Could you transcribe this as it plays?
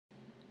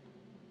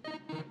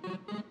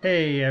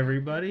Hey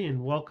everybody,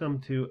 and welcome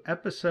to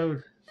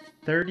episode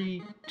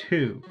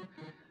 32.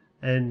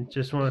 And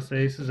just want to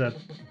say this is a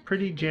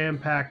pretty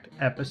jam-packed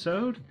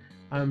episode.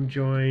 I'm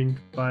joined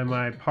by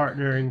my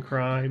partner in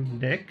crime,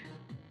 Nick,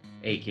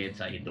 Hey kids,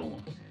 how you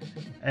doing?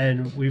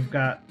 and we've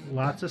got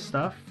lots of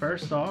stuff.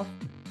 First off,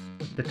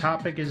 the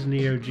topic is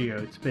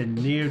Neo-Geo. It's been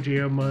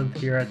Neo-Geo month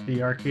here at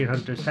the Arcade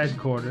Hunters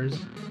headquarters.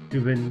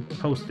 We've been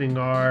posting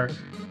our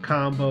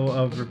combo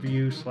of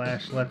review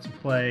slash let's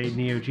play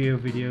Neo-Geo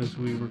videos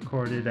we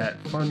recorded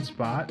at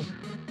FunSpot.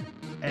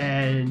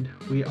 And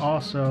we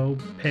also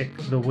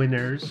picked the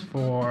winners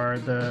for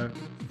the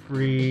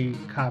free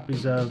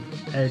copies of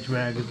Edge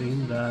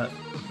magazine, the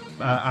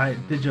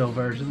digital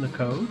version, the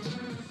codes.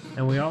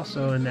 And we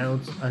also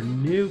announced a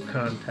new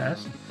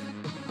contest.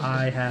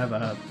 I have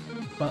a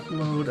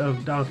buttload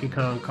of Donkey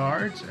Kong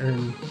cards,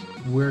 and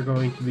we're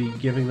going to be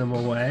giving them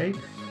away.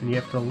 And you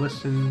have to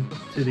listen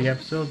to the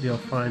episode. You'll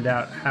find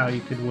out how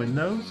you could win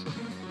those.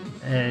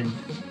 And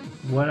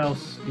what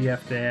else do you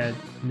have to add,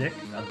 Nick?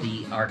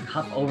 Our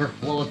cup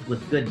overfloweth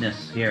with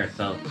goodness here.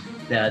 So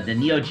the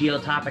Neo Geo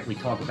topic, we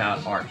talk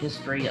about our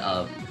history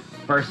of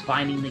first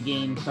finding the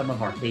game, some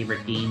of our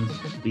favorite games.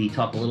 We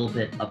talk a little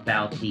bit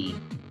about the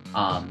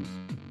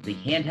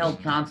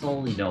handheld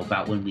console.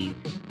 About when we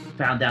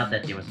found out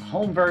that there was a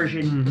home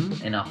version,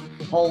 and a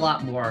whole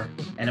lot more.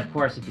 And of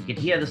course, if you could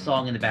hear the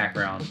song in the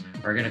background,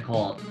 we're gonna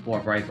call it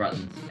 4 bright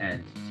buttons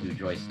and 2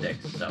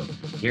 joysticks. So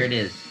here it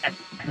is,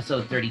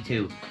 episode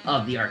 32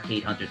 of the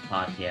Arcade Hunters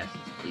podcast.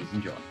 Please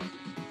enjoy.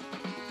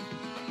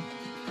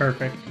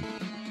 Perfect.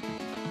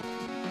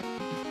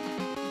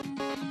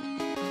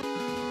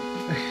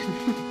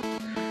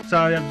 So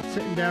I'm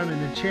sitting down in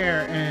a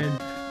chair, and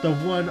the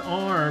one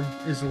arm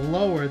is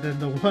lower than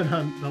the one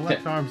on the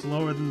left arm's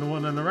lower than the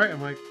one on the right.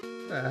 I'm like,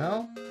 what the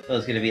hell? So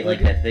it's gonna be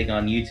like that thing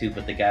on YouTube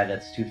with the guy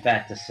that's too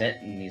fat to sit,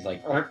 and he's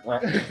like,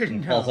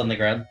 and falls on the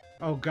ground.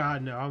 Oh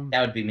God, no!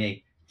 That would be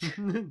me.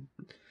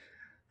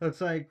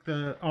 Looks like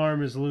the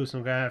arm is loose.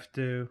 I'm gonna have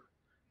to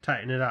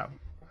tighten it up.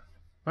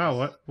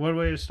 Wow, what a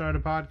way to start a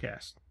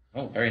podcast!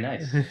 Oh, very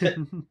nice.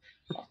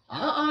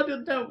 I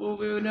didn't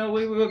know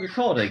we were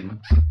recording.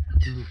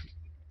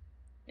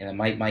 And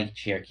my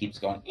chair keeps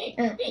going like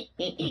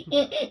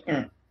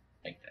that.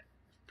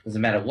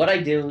 Doesn't matter what I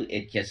do,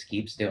 it just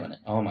keeps doing it.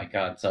 Oh my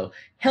God. So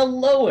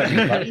hello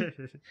everybody.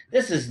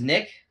 This is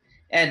Nick,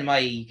 and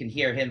you can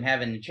hear him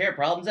having chair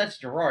problems. That's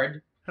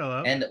Gerard.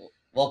 Hello. And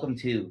welcome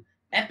to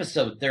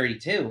episode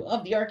 32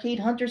 of the Arcade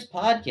Hunters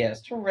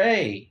podcast.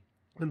 Hooray.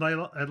 And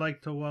I'd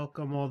like to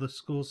welcome all the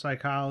school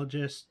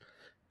psychologists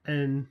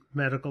and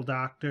medical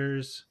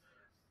doctors,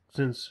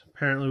 since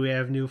apparently we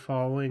have new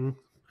following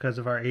because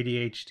of our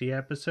ADHD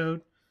episode.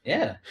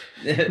 Yeah.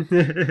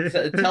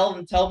 So tell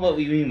them what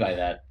we mean by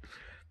that.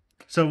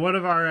 So one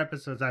of our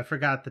episodes, I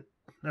forgot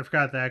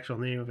the actual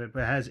name of it,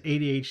 but it has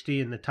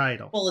ADHD in the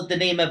title. Well, the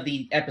name of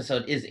the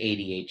episode is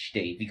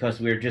ADHD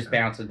because we're just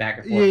bouncing back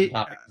and forth from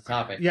topic to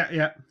topic.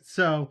 Yeah.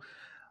 So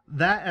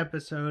that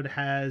episode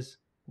has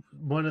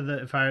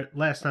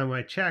last time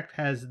I checked,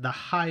 has the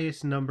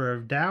highest number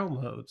of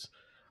downloads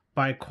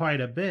by quite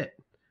a bit.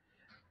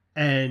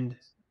 And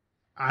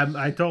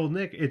I told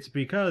Nick it's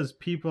because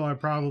people are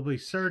probably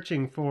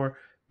searching for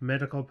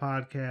medical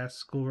podcasts,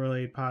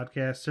 school-related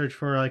podcasts, search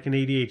for like an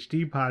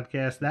ADHD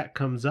podcast, that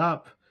comes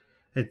up.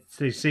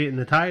 They see it in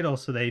the title,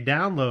 so they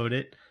download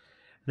it.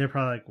 And they're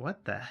probably like,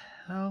 what the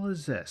hell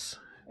is this?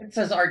 It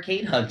says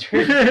Arcade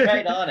Hunters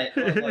right on it.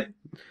 I was like,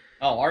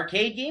 oh,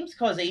 arcade games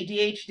cause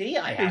ADHD?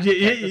 I have to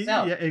check this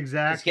out. Yeah,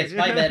 exactly. This gets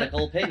my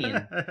medical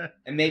opinion.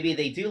 And maybe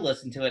they do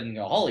listen to it and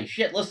go, holy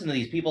shit, listen to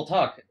these people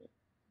talk.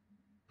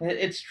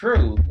 It's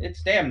true.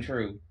 It's damn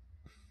true.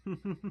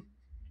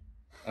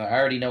 I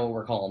already know what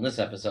we're calling this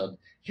episode.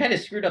 You kind of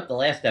screwed up the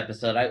last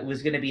episode. It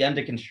was going to be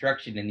under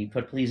construction, and you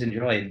put please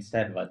enjoy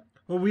instead. But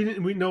well,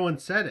 no one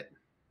said it.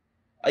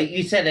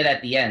 You said it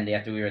at the end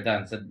after we were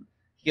done. So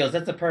he goes,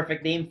 that's a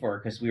perfect name for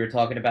it, because we were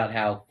talking about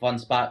how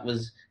FunSpot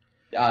was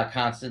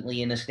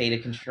constantly in a state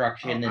of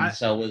construction, and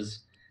so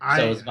was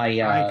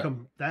my...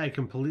 I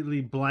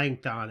completely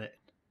blanked on it.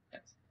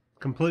 Yes.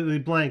 Completely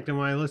blanked. And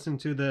when I listened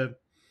to the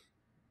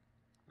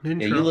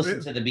intro... Yeah, you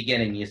listen to the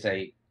beginning, you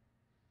say...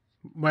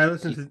 When I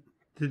listened to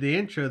the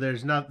intro,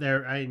 there's not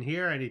there. I didn't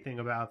hear anything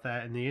about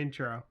that in the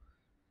intro.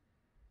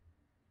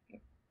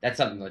 That's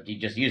something that you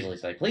just usually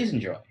say, please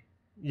enjoy.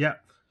 Yeah.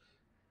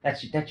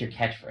 That's your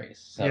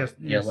catchphrase. So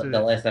yes, the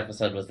last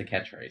episode was the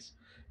catchphrase.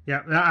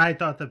 Yeah, I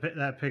thought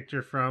that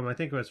picture from, I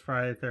think it was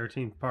Friday the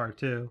 13th Part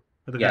 2.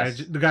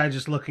 The guy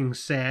just looking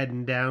sad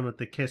and down with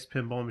the Kiss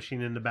pinball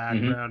machine in the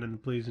background, and the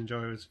please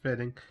enjoy was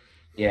fitting.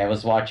 Yeah, I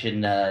was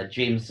watching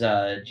James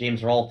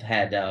Rolfe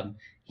had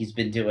he's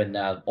been doing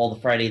all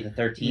the Friday the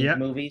 13th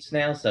movies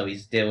now, so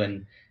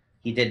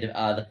he did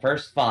the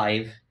first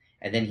 5,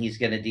 and then he's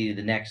going to do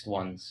the next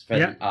ones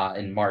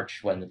in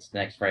March when it's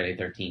next Friday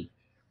the 13th.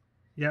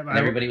 Yeah, and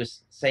everybody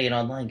was saying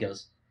online,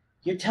 goes,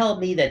 you're telling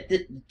me that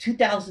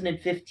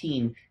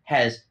 2015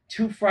 has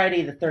 2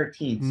 Friday the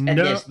 13th, and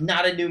there's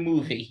not a new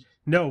movie?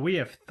 No, we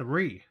have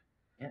 3.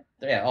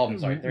 Yeah. Oh, I'm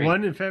sorry, 3.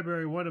 One in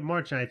February, one in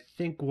March, and I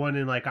think one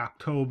in like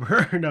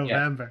October or Yeah.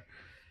 November.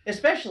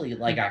 Especially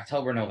like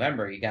October,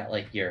 November, you got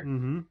like your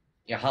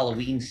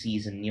Halloween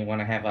season. You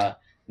want to have a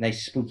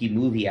nice spooky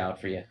movie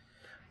out for you.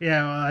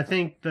 Yeah, well, I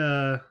think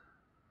the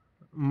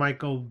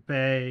Michael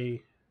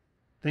Bay,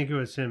 I think it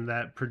was him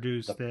that The,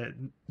 produced it.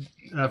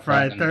 the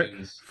Platinum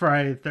Dunes.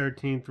 Friday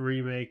 13th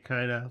remake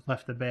kind of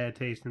left a bad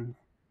taste in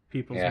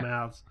people's Yeah.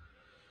 mouths.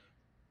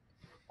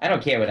 I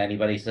don't care what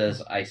anybody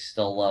says. I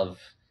still love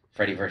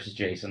Freddy versus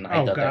Jason. I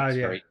Oh thought that God, was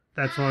yeah, great.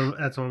 that's one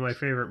of my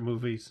favorite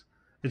movies.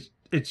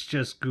 It's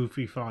just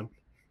goofy fun.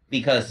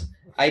 Because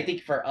I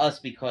think for us,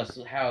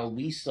 because how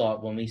we saw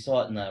it when we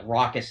saw it in the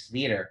Raucous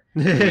Theater,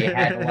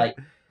 where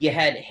you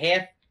had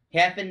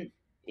half an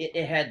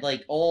it had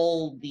like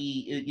all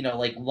the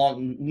like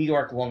long New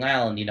York, Long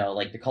Island,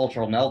 like the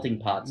cultural melting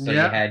pot. So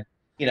Yeah.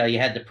 you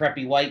had the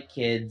preppy white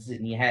kids,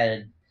 and you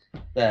had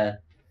the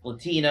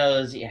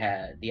Latinos, you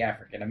had the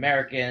African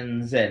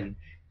Americans, and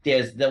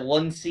there's the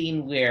one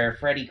scene where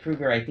Freddy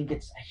Krueger, I think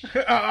it's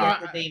I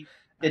forget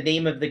the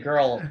name of the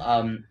girl,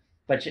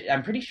 but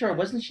I'm pretty sure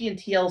wasn't she in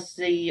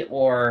TLC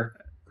or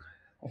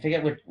I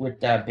forget what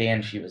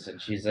band she was in.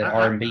 She's an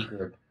R&B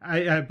group.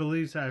 I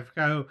believe so. I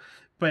forgot.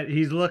 But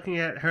he's looking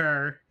at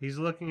her. He's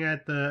looking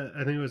at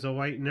I think it was a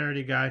white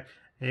nerdy guy,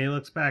 and he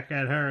looks back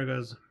at her and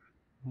goes,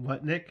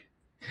 "What, Nick?"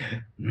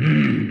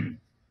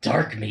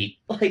 Dark meat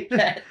like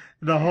that.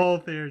 The whole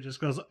theater just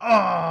goes,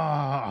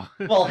 "Oh!"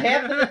 Well,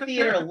 half of the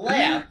theater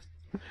laughed,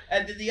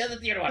 and then the other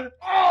theater went,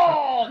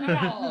 "Oh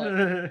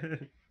no!"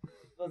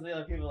 Those the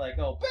other people like,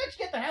 "Oh, bitch,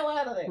 get the hell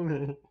out of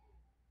there!"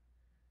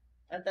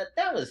 And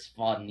that was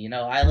fun,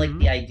 I like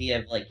the idea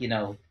of like,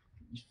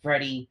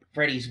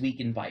 Freddy's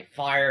weakened by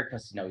fire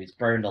because he's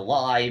burned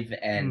alive,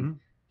 and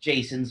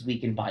Jason's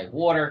weakened by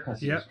water because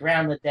he was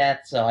drowned to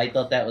death. So I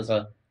thought that was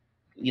the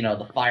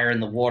fire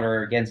and the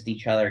water against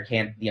each other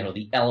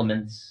the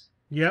elements.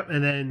 Yep,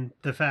 and then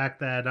the fact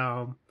that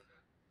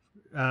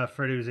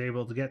Freddy was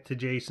able to get to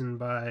Jason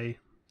by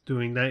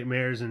doing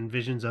nightmares and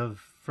visions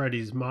of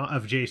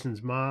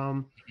Jason's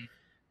mom.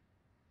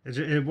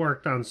 It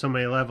worked on so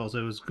many levels.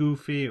 It was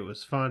goofy, it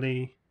was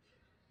funny,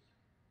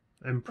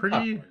 and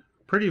pretty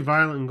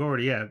violent and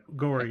gory.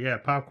 Yeah,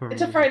 popcorn.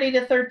 It's a Friday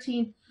the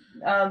 13th,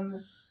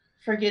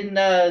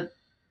 friggin'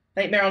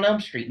 Nightmare on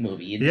Elm Street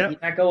movie. You're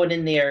not going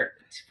in there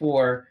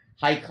for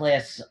high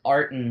class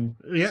art and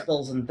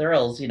spills and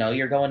thrills.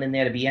 You're going in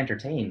there to be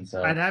entertained.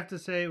 So I'd have to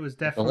say it was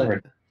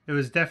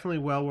definitely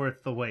well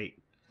worth the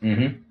wait.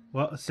 Mm-hmm.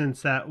 Well,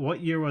 since what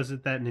year was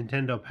it that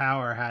Nintendo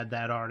Power had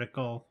that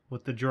article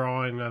with the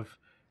drawing of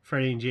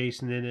Freddy and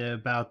Jason in it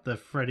about the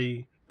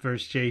Freddy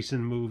vs.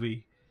 Jason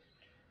movie?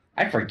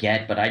 I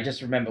forget, but I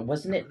just remember,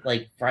 wasn't it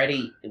like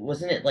Friday?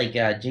 Wasn't it like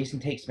Jason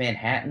Takes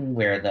Manhattan,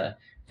 where the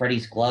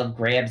Freddy's glove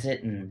grabs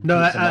it and no,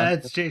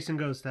 that's Jason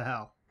Goes to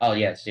Hell. Oh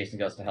yeah, it's Jason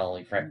Goes to Hell,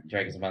 like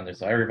Dragon's Mother.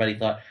 So everybody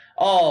thought,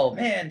 oh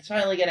man, it's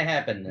finally gonna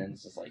happen, and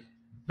it's just like.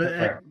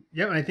 But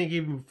I think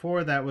even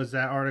before that was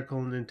that article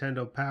in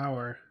Nintendo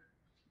Power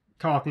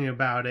talking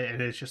about it,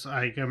 and it's just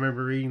like I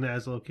remember reading that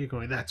as a little kid,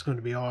 going, "That's going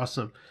to be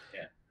awesome."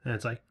 Yeah. And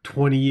it's like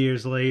 20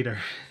 years later.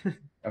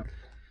 Okay.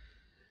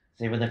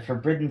 They were the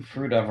forbidden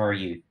fruit of our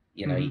youth.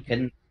 You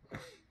couldn't.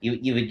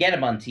 You would get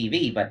them on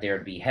TV, but they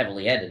would be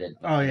heavily edited.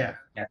 Oh yeah.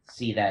 You got to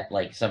see that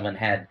like someone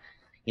had,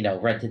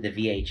 rented the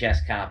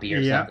VHS copy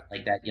or something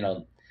like that.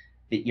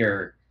 That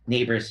your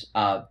neighbor's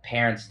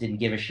parents didn't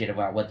give a shit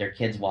about what their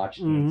kids watched.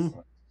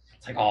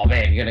 It's like, oh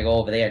man, you're gonna go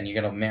over there and you're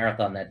gonna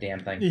marathon that damn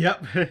thing.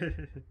 Yep.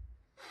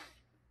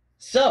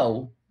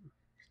 So,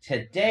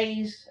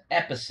 today's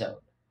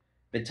episode,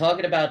 been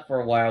talking about for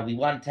a while. We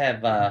wanted to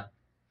have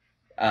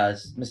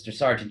Mr.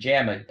 Sergeant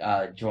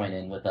Jamma join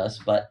in with us,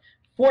 but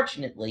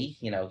fortunately,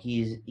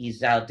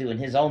 he's out doing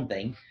his own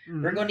thing.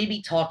 We're going to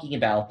be talking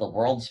about the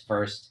world's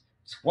first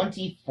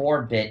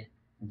 24-bit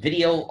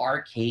video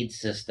arcade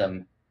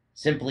system,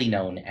 simply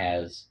known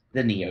as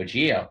the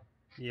Neo-Geo.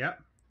 Yep.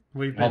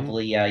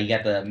 Hopefully, you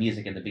got the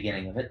music in the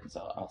beginning of it,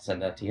 so I'll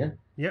send that to you.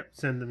 Yep,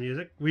 send the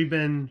music. We've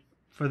been,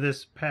 for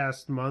this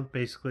past month,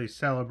 basically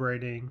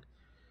celebrating.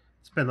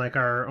 It's been like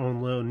our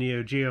own little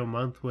Neo-Geo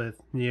month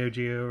with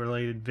Neo-Geo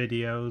related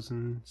videos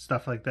and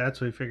stuff like that,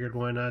 so we figured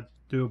why not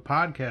do a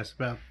podcast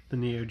about the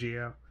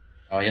Neo-Geo.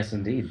 Oh, yes,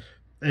 indeed.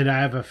 And I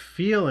have a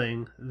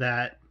feeling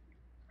that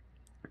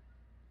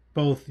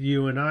both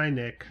you and I,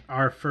 Nick,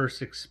 our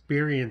first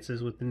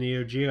experiences with the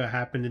Neo-Geo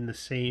happened in the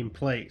same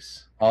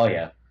place. Oh,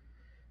 yeah.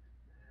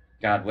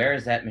 God, where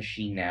is that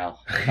machine now?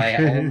 If I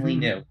only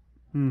knew.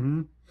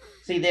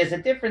 See, there's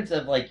a difference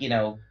of, like,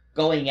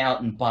 going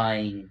out and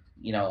buying,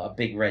 a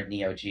big red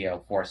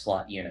Neo-Geo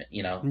 4-slot unit,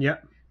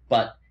 Yep.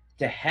 But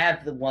to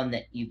have the one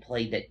that you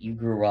played that you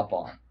grew up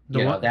on,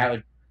 the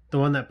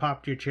one that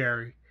popped your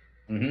cherry.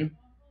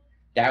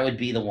 That would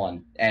be the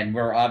one. And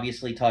we're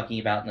obviously talking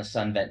about in the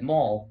Sunvet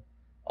Mall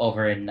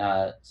over in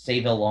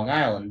Sayville, Long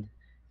Island,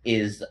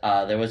 is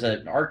there was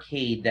an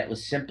arcade that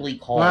was simply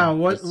called...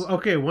 Wow,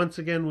 okay, once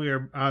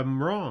again,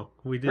 I'm wrong.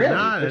 We did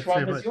not. Really? Which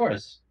one was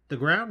yours? The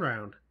Ground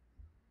Round.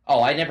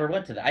 Oh, I never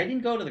went to that. I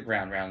didn't go to the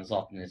Ground Round as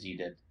often as you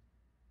did.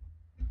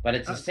 but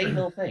it's the same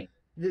little thing.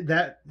 It's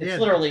Yeah,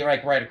 literally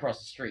like right across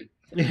the street.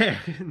 yeah,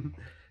 Yeah,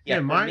 yeah.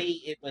 for My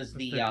me, it was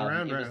the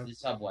ground it was round. the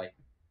subway.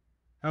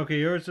 Okay,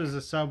 yours was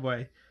a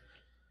Subway.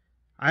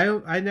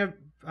 I never.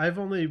 I've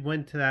only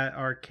went to that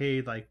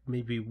arcade like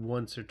maybe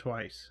once or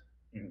twice.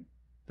 Mhm.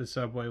 The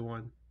Subway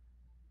one.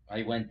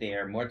 I went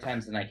there more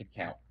times than I could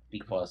count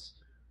because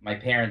my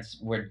parents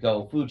would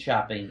go food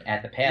shopping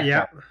at the Path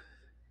Yeah. Bar.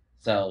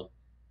 So,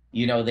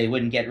 they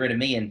wouldn't get rid of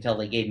me until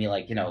they gave me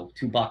like, $2.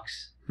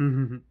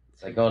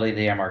 It's like, go to the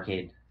damn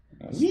arcade.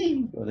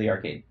 Yee, go to the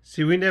arcade.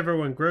 See, we never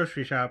went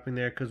grocery shopping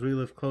there because we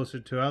live closer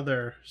to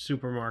other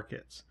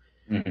supermarkets,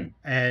 Hmm.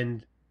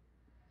 and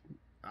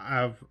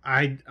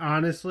I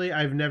honestly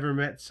I've never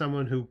met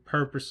someone who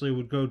purposely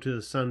would go to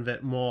the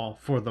Sunvet Mall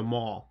for the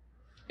mall.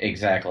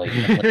 Exactly.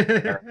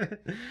 And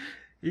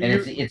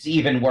You, it's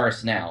even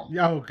worse now.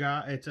 oh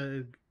God, it's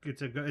a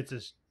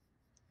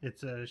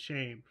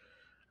shame.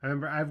 I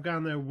remember I've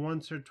gone there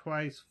once or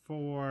twice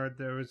for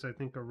there was I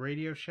think a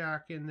Radio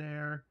Shack in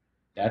there.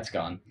 That's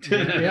gone.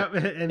 Yep,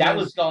 and That then,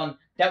 was gone.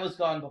 That was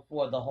gone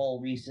before the whole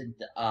recent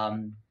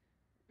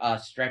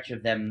stretch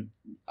of them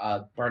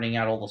burning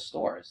out all the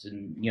stores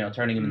and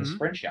turning them into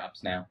sprint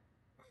shops now.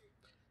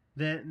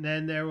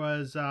 then there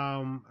was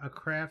a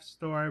craft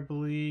store I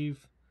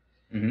believe,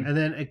 Hmm. and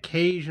then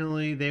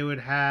occasionally they would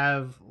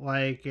have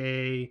like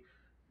a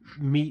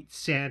meet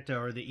Santa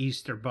or the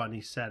Easter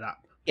Bunny set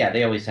up. Yeah,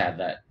 they always have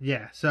that.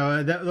 Yeah,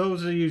 so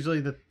those are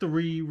usually the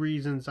three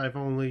reasons I've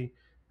only,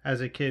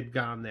 as a kid,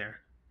 gone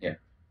there. Yeah.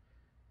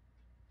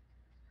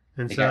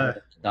 And They so got rid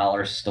of the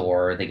dollar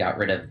store. They got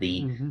rid of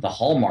the Mhm. the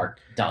Hallmark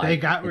dime. They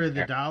got rid of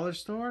the dollar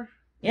store.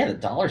 Yeah, the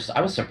dollar.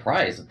 I was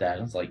surprised at that.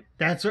 I was like,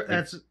 That's where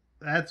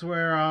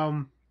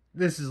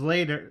this is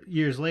later,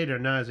 years later,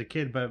 not as a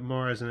kid but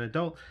more as an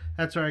adult.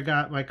 That's where I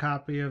got my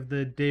copy of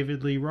the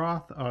David Lee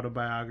Roth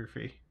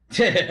autobiography.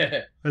 for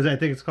Because I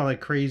think it's called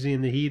like Crazy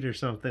in the Heat or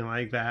something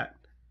like that.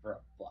 a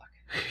buck.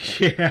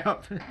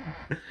 Yeah.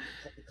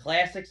 The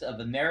classics of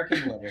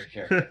American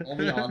literature,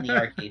 only on the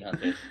Arcade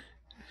Hunters.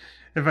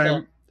 If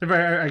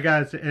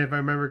I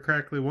remember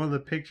correctly, one of the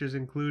pictures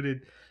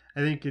included, I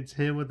think it's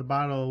him with a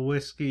bottle of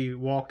whiskey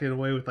walking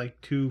away with like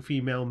two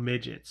female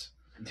midgets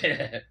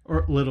Yes,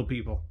 or little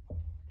people.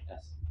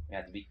 we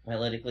have to be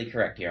politically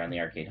correct here on the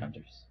Arcade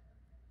Hunters,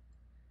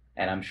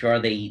 and I'm sure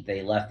they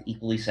left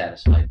equally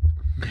satisfied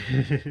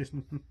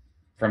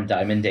from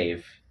Diamond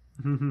Dave.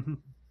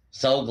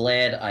 So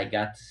glad I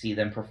got to see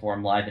them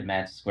perform live at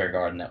Madison Square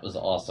Garden. That was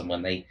awesome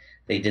when they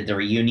did the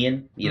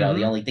reunion. The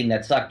only thing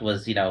that sucked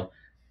was they didn't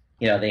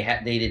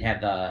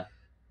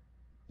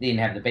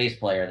have the bass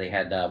player. They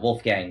had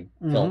Wolfgang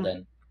filled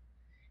in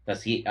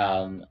because he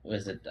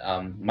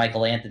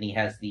Michael Anthony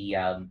has the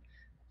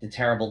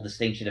terrible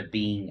distinction of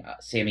being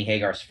Sammy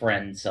Hagar's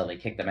friend, so they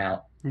kicked him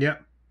out.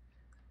 Yep.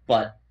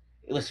 But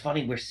it was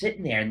funny. We're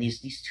sitting there, and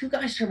these two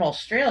guys from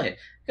Australia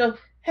go,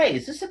 "Hey,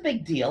 is this a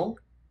big deal?"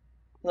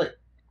 Like,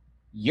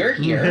 you're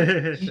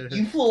here.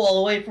 you flew all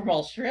the way from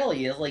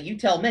Australia. It's like, you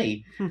tell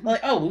me. Like,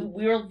 oh,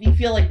 we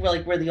feel like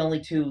we're the only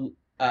two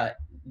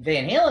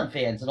Van Halen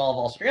fans in all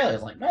of Australia.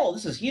 It's like, no,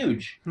 this is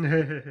huge.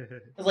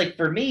 It's like,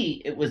 for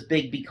me, it was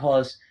big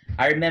because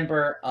I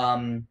remember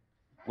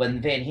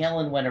when Van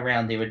Halen went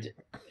around, they were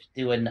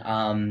doing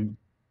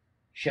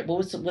shit.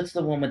 What's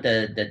the one with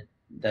the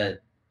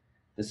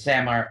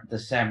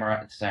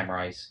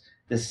samurais,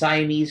 the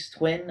Siamese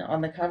twin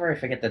on the cover? I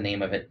forget the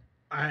name of it.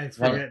 I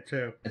forget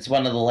too. It's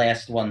one of the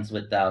last ones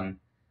with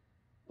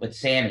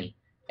Sammy,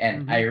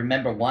 and I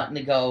remember wanting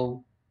to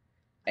go.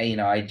 And,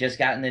 I just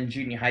gotten in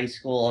junior high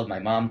school, and my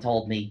mom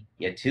told me,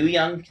 "You're too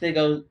young to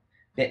go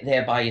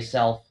there by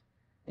yourself.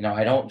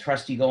 I don't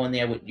trust you going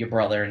there with your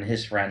brother and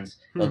his friends.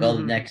 They'll go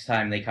the next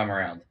time they come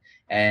around."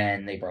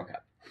 And they broke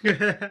up.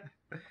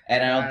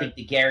 And I don't think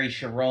the Gary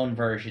Sharon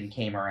version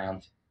came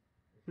around.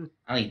 I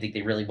don't even think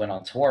they really went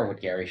on tour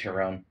with Gary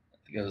Sharon. I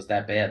think it was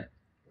that bad.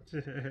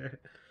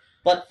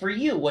 But for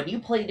you, when you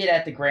played it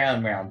at the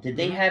Ground Round, did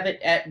they have it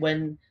at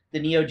when the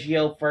Neo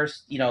Geo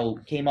first,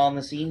 came on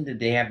the scene? Did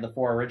they have the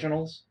 4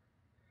 originals?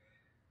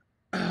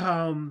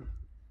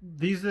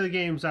 These are the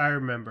games I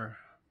remember.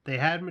 They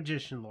had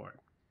Magician Lord.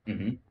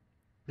 Mm-hmm.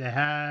 They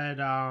had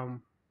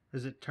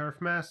is it Turf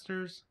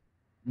Masters?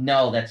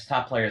 No, that's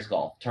Top Players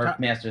Golf. Turf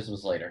Masters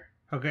was later.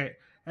 Okay.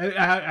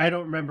 I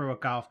don't remember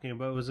what golf game,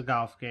 but it was a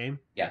golf game.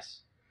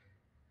 Yes.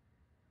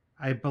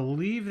 I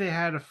believe they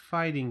had a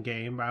fighting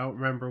game. I don't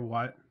remember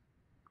what.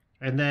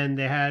 And then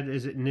they had,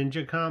 is it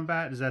Ninja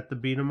Combat? Is that the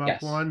beat 'em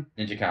up one?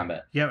 Ninja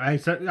Combat. Yep,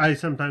 I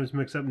sometimes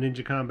mix up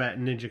Ninja Combat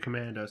and Ninja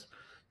Commandos.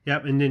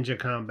 Yep, and Ninja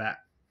Combat.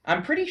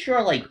 I'm pretty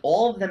sure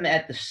all of them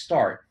at the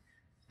start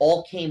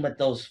all came with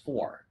those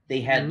 4.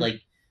 They had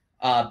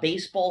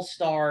Baseball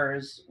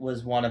Stars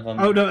was one of them.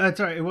 Oh no, that's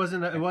right. It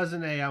wasn't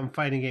a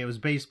fighting game. It was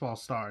Baseball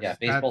Stars. Yeah,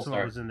 Baseball Stars. That's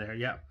what was in there.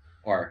 Yep.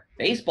 Or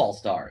Baseball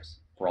Stars,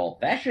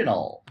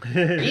 professional,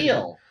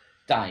 real,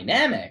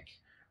 dynamic.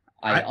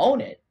 I own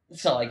it.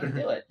 So I can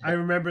do it. I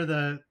remember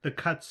the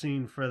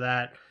cutscene for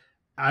that.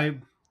 I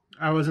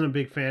wasn't a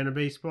big fan of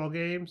baseball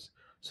games,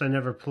 so I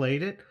never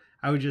played it.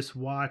 I would just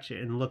watch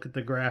it and look at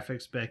the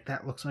graphics, be like,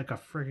 that looks like a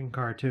freaking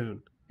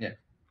cartoon. Yeah.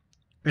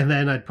 And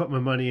then I'd put my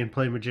money in,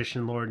 play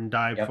Magician Lord, and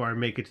die Yep. before I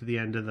make it to the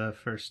end of the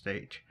first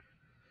stage.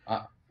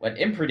 What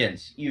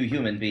imprudence, you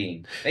human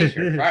being! Face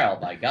your trial,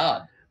 by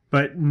God.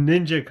 But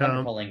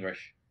Wonderful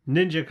English.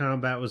 Ninja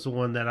Combat was the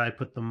one that I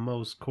put the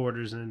most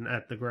quarters in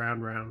at the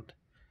ground round,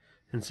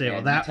 and say,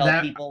 And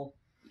well,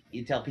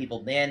 you tell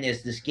people, man,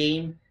 there's this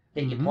game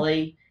that you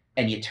play,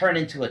 and you turn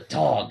into a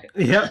dog.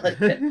 Yep.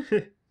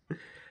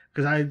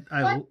 Because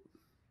I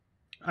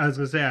was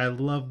gonna say I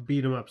love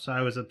beat 'em up, so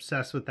I was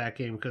obsessed with that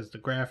game because the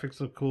graphics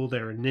look cool.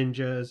 They were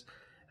ninjas,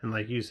 and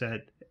like you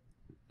said,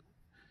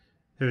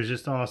 it was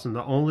just awesome.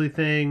 The only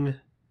thing,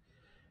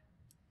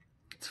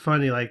 it's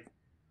funny, like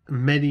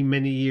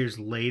many years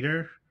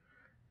later,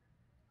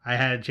 I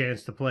had a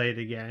chance to play it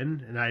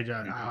again, and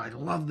I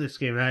love this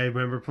game. And I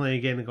remember playing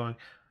again and going,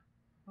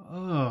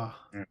 oh.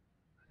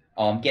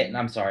 Oh, I'm getting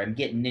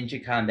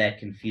Ninja Combat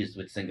confused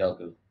with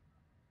Sengoku.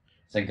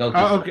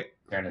 Sengoku okay.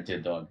 turned into a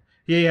dog.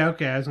 Yeah,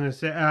 okay. I was gonna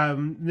say,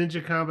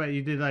 Ninja Combat.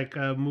 You did like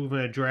moving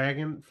a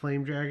dragon,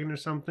 flame dragon, or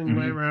something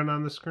right around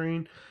on the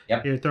screen.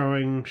 Yep. You're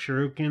throwing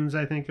shurikens,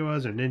 I think it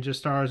was, or ninja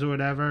stars or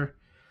whatever.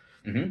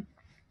 Mm-hmm.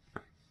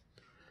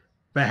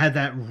 But it had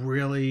that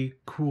really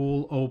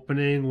cool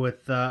opening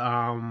with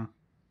the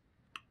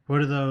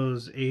what are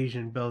those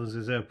Asian buildings?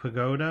 Is it a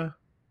pagoda?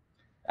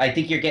 I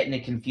think you're getting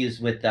it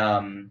confused with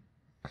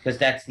because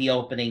that's the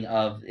opening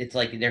of. It's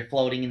like they're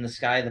floating in the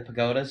sky, the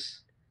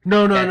pagodas.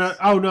 No.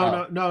 Oh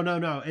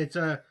no. It's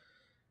a.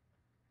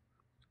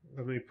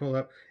 Let me pull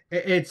up.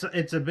 It's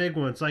a big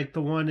one. It's like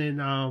the one in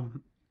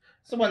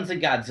It's the ones in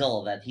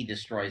Godzilla that he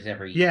destroys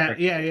every. Yeah.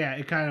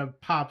 It kind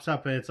of pops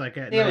up and it's like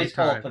at They always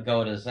call it nighttime.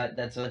 pagodas.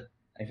 That's a.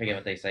 I forget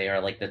what they say, or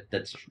like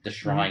the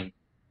shrine.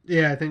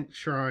 Yeah, I think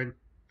shrine.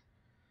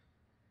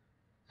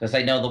 Because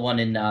I know the one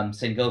in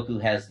Sengoku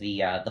has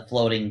the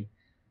floating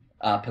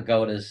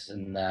pagodas,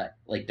 and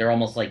like they're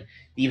almost like,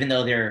 even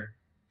though they're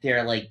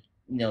like,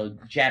 you know,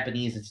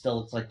 Japanese, it still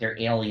looks like they're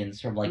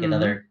aliens from like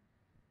another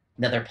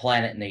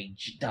planet, and they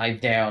dive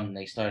down and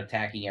they start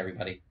attacking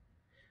everybody.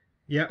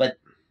 Yeah. But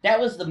that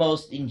was the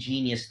most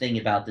ingenious thing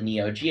about the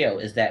Neo Geo,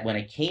 is that when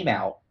it came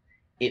out,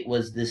 it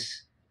was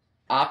this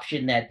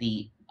option that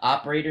the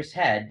operators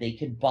had. They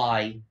could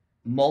buy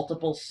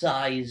multiple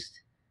sized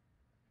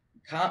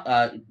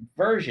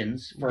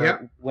versions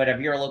for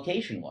whatever your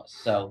location was.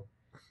 So,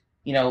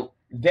 you know,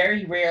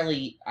 very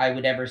rarely I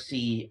would ever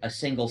see a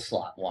single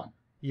slot one.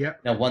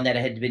 Yep. Now, one that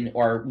had been,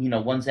 or, you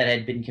know, ones that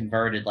had been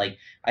converted. Like,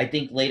 I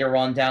think later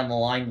on down the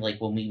line,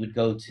 like when we would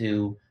go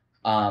to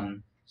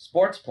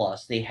Sports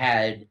Plus, they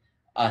had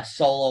a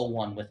solo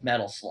one with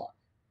metal slot.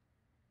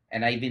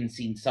 And I even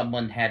seen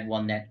someone had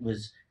one that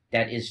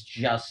is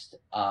just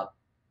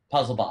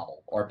Puzzle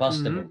Bobble or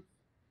Bust-A-Move.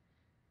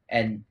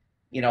 And,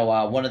 you know,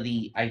 one of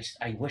the, I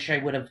wish I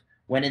would have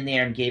went in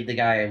there and gave the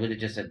guy, I would have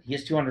just said,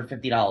 here's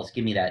 $250,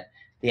 give me that.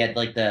 They had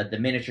like the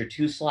miniature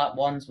 2-slot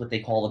ones, what they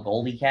call the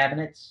Goldie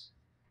cabinets.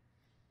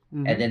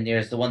 And then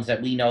there's the ones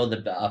that we know,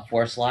 the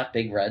 4-slot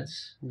big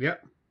reds.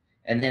 Yep.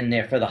 And then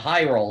there, for the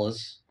high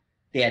rollers,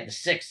 they had the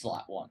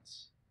 6-slot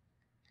ones.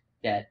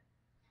 That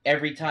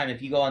every time,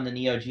 if you go on the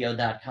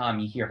NeoGeo.com,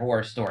 you hear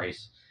horror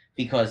stories.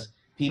 Because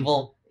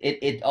people,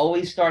 it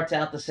always starts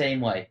out the same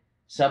way.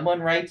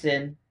 Someone writes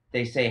in,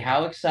 they say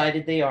how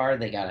excited they are,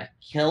 they got a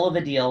kill of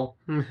a deal,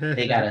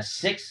 they got a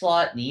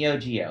 6-slot Neo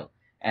Geo.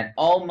 And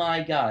oh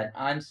my God,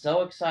 I'm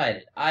so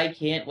excited. I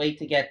can't wait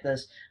to get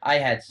this. I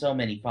had so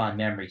many fond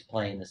memories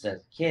playing this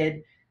as a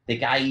kid. The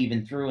guy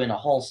even threw in a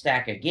whole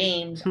stack of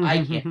games.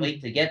 I can't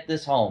wait to get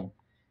this home.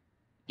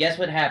 Guess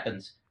what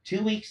happens?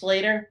 2 weeks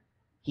later,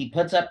 he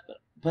puts it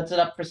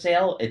up for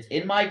sale. It's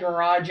in my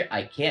garage.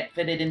 I can't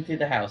fit it into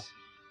the house.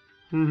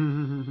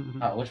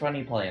 Oh, which one are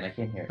you playing? I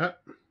can't hear it.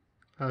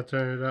 I'll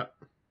turn it up.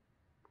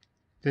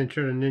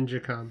 Intro to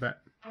Ninja Combat.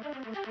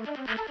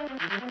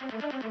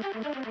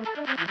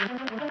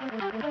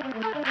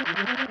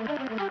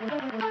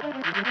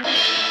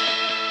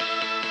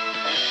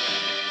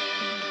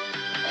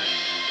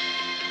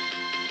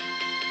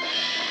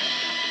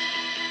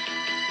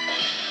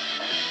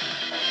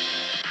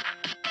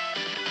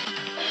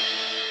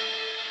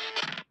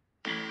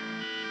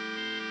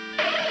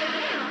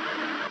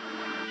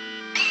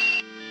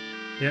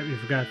 Yep, you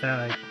forgot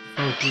that, like,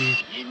 funky.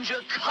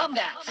 Ninja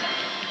Combat!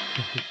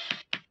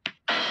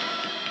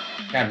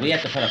 God, we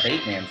have to put up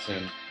 8-Man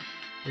soon.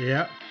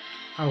 Yep.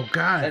 Oh,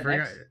 God, I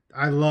forgot.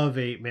 I love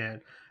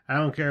 8-Man. I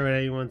don't care what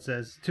anyone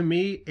says. To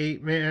me,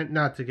 8-Man,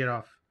 not to get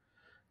off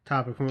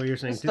topic from what you're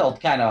saying. It's still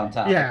kind of on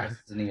topic. Yeah.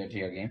 It's a Neo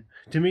Geo game.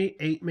 To me,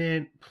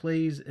 8-Man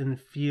plays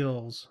and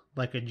feels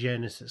like a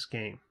Genesis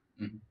game.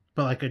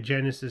 But like a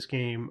Genesis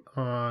game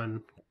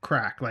on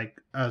crack,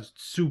 like a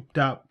souped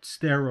up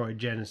steroid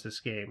Genesis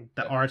game.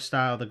 The art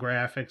style, the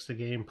graphics, the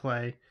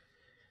gameplay.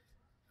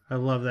 I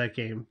love that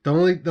game.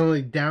 The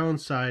only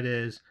downside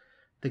is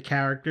the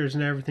characters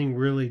and everything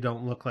really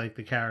don't look like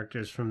the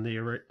characters from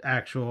the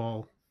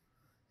actual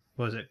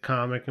was it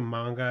comic and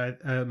manga,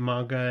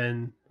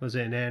 and was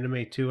it an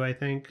anime too? I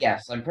think.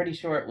 Yes, I'm pretty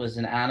sure it was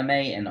an anime,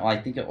 and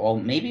I think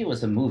maybe it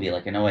was a movie,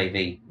 like an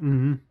OAV.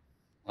 Mm-hmm.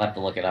 I'll have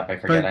to look it up. I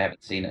forget. But I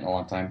haven't seen it in a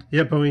long time.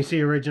 yeah, but when you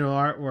see original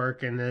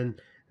artwork, and then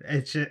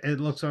it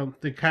looks on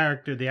the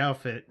character, the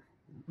outfit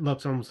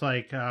looks almost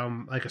like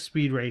a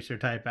speed racer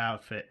type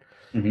outfit,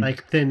 Mm-hmm.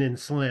 like thin and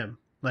slim,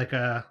 like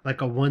a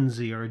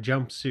onesie or a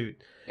jumpsuit.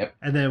 Yep.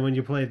 And then when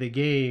you play the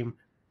game,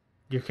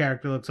 your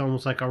character looks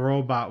almost like a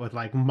robot with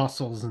like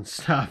muscles and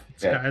stuff.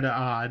 It's kind of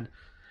odd.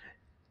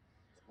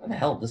 Where the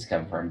hell did this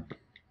come from?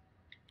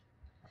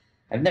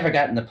 I've never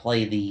gotten to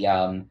play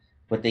the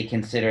what they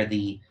consider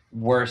the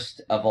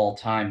worst of all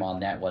time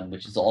on that one,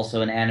 which is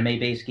also an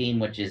anime-based game,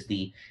 which is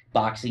the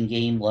boxing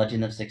game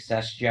Legend of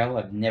Success Joe.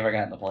 I've never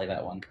gotten to play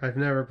that one. I've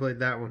never played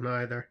that one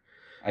either.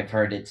 I've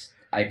heard it's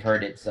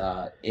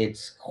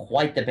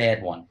quite the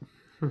bad one.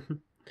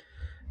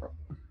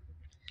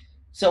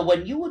 So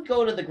when you would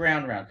go to the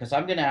ground round, because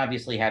I'm going to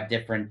obviously have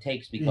different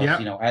takes because,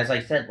 you know, as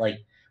I said,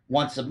 like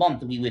once a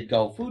month we would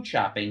go food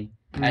shopping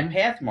at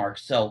Pathmark.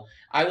 So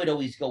I would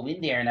always go in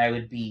there and I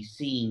would be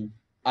seeing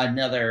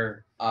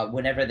another,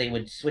 whenever they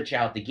would switch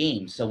out the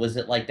games. So was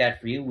it like that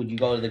for you? Would you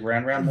go to the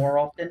ground round more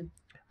often?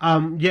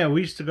 Yeah,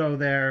 we used to go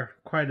there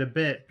quite a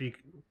bit.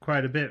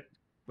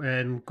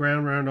 And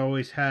ground round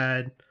always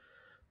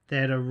they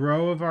had a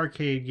row of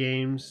arcade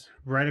games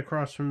right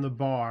across from the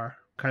bar,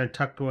 kind of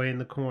tucked away in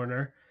the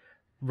corner.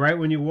 Right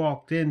when you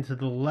walked in, to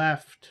the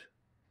left,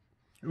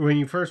 when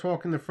you first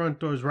walk in the front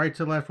doors, right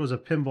to the left was a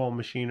pinball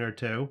machine or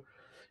two.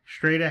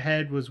 Straight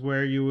ahead was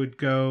where you would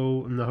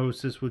go and the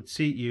hostess would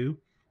seat you.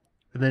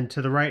 And then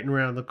to the right and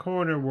around the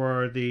corner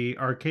were the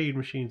arcade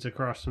machines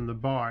across from the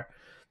bar.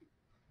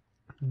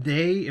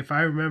 If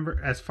I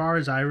remember, as far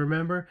as I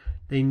remember,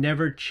 they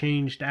never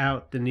changed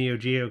out the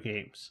Neo-Geo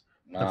games.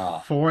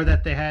 The 4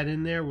 that they had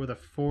in there were the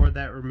 4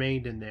 that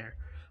remained in there.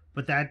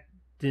 But that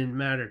didn't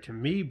matter to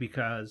me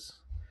because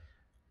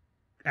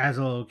as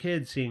a little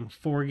kid, seeing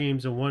 4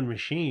 games in one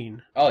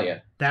machine,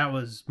 that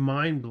was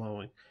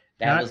mind-blowing.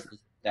 That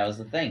was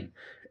the thing.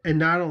 And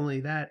not only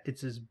that,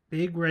 it's this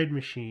big red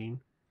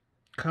machine,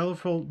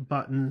 colorful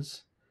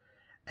buttons,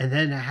 and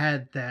then it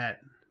had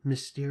that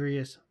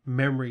mysterious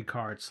memory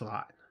card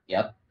slot.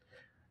 Yep.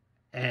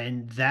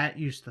 And that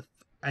used to,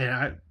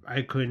 and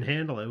I couldn't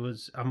handle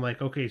it. I'm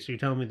like, okay, so you're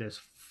telling me there's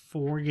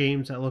 4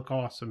 games that look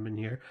awesome in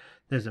here.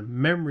 There's a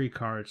memory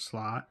card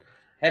slot.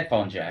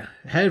 Headphone jack.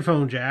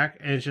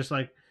 And it's just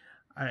like,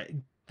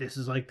 this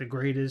is like the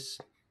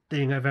greatest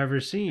thing I've ever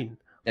seen.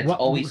 That's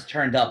always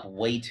turned up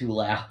way too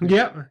loud.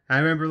 Yep. I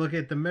remember looking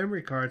at the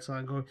memory card slot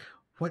and going,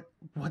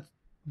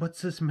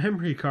 what's this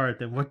memory card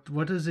then?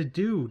 What does it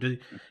do?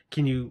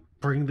 Can you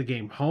bring the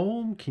game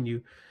home? Can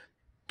you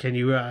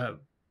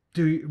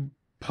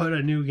put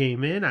a new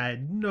game in? I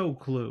had no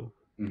clue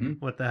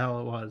what the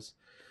hell it was.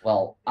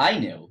 Well, I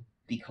knew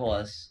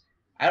because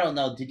I don't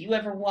know. Did you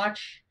ever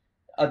watch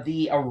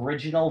the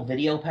original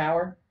Video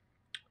Power?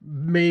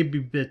 Maybe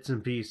bits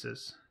and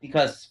pieces.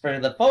 Because for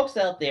the folks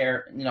out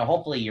there, you know,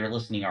 hopefully you're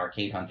listening,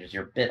 Arcade Hunters.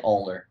 You're a bit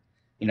older,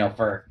 you know,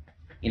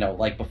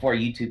 like before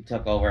YouTube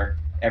took over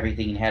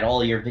everything and had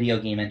all your video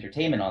game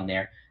entertainment on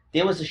there.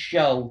 There was a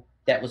show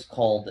that was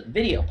called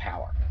Video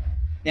Power.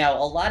 Now,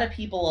 a lot of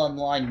people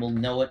online will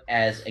know it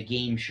as a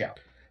game show,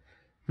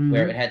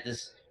 where it had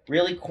this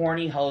really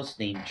corny host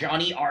named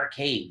Johnny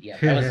Arcade. Yeah,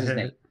 that was his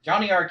name,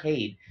 Johnny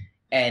Arcade,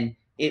 and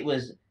it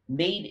was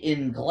made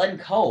in Glen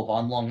Cove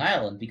on Long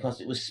Island because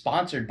it was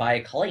sponsored by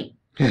Acclaim.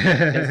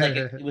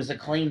 It was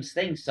Acclaim's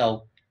thing.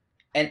 So,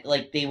 and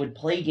like they would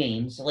play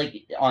games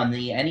like on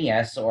the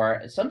NES,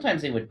 or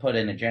sometimes they would put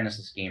in a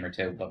Genesis game or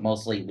two, but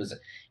mostly it was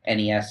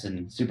NES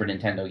and Super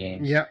Nintendo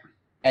games. Yep.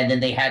 And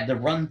then they had to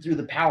run through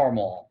the Power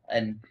Mall,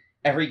 and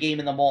every game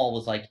in the mall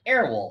was like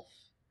Airwolf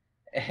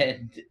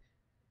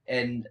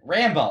and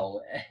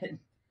Rambo, and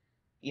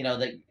you know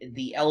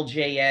the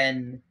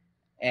LJN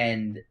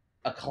and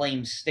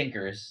Acclaim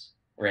stinkers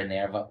were in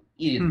there, but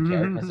you didn't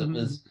care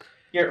because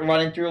you're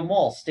running through a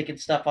mall sticking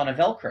stuff on a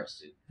Velcro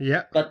suit.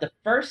 Yeah. But the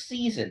first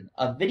season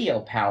of Video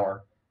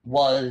Power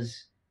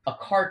was a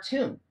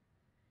cartoon,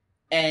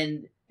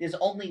 and there's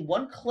only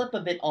one clip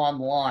of it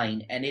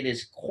online, and it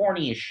is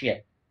corny as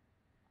shit.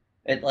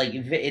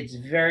 It's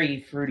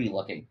very fruity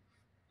looking,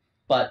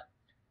 but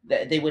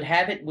they would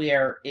have it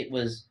where it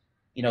was,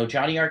 you know,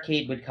 Johnny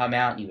Arcade would come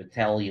out and he would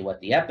tell you what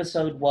the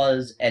episode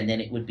was, and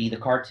then it would be the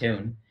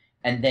cartoon,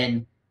 and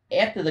then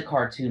after the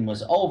cartoon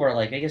was over,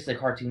 like I guess the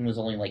cartoon was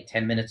only like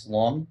 10 minutes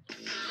long,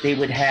 they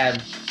would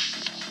have...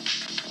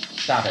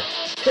 Stop it.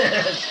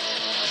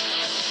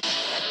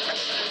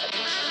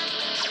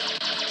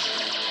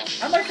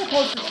 How am I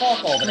supposed to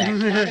talk over that?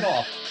 Knock it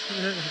off.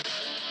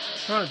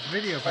 Oh, it's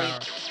Video Power.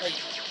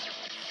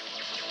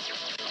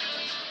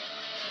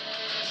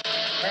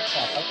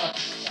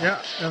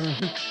 Yeah.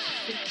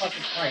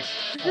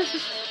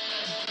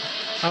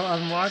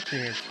 I'm watching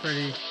it. It's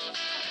pretty...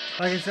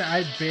 Like I said,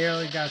 I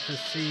barely got to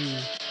see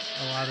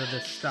a lot of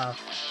this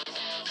stuff.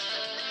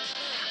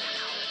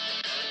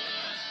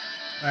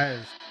 That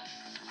is...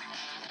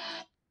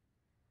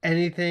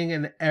 anything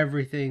and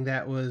everything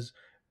that was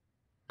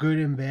good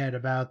and bad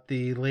about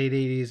the late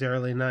 80s,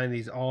 early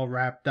 90s, all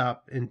wrapped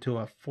up into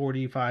a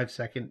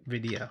 45-second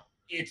video.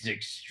 It's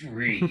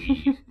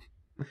extreme.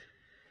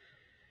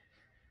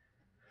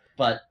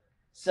 But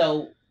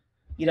so,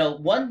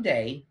 one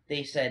day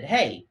they said,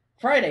 "Hey,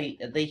 Friday."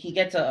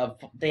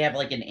 They have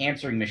like an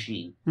answering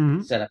machine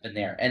set up in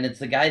there, and it's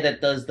the guy that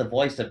does the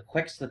voice of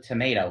Quix the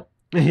tomato.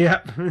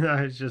 Yep,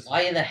 I was just.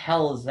 Why the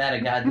hell is that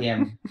a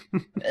goddamn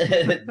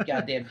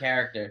goddamn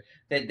character?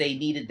 That they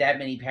needed that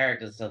many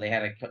characters, so they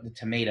had to put the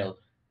tomato.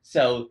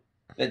 So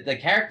the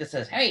character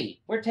says, "Hey,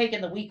 we're taking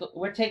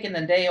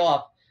the day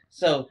off.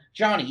 So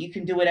Johnny, you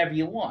can do whatever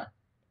you want."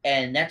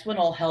 And that's when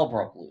all hell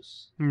broke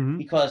loose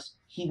because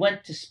he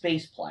went to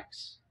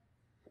Spaceplex.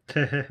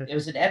 There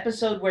was an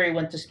episode where he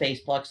went to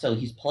Spaceplex, so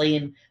he's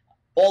playing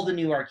all the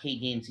new arcade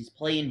games. He's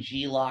playing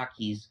G-Lock.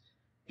 You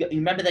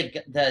remember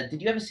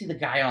did you ever see the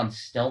guy on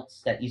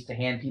stilts that used to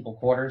hand people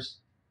quarters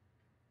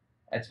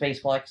at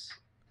Spaceplex?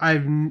 I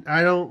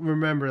don't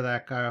remember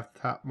that guy off the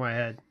top of my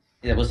head.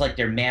 It was like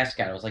their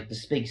mascot. It was like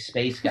this big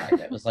space guy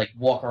that was like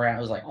walk around.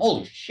 It was like,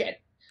 holy shit.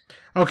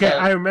 Okay, so,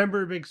 I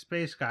remember a big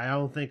space guy. I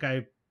don't think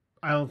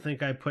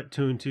I put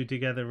two and two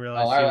together and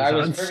realized I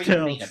was privy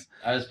to meet him.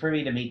 I was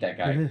privy to meet that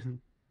guy.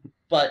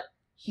 But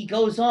he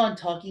goes on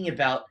talking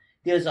about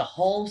there's a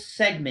whole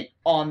segment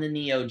on the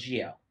Neo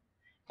Geo.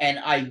 And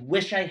I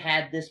wish I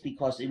had this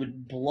because it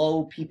would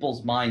blow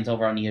people's minds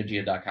over on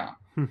NeoGeo.com.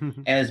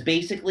 And it's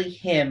basically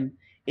him.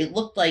 It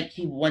looked like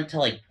he went to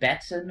like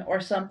Betson or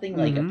something,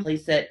 like a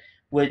place that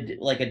would,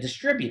 like a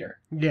distributor.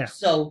 Yeah.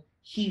 So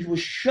he was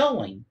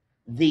showing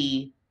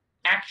the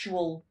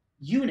actual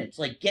units,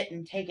 like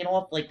getting taken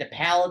off like the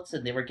pallets,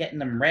 and they were getting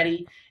them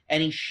ready.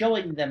 And he's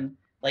showing them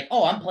like,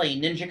 oh, I'm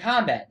playing Ninja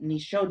Combat. And he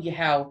showed you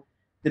how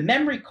the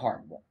memory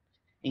card worked.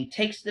 And he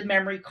takes the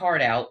memory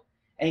card out,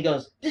 and he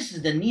goes, this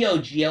is the Neo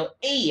Geo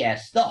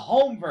AES, the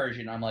home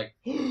version. I'm like,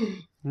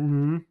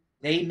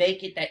 they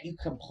make it that you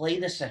can play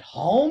this at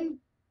home?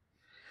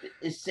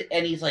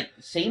 And he's like,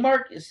 same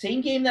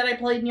game that I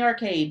played in the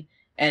arcade,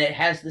 and it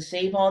has the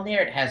save on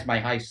there. It has my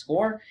high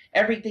score,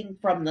 everything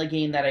from the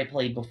game that I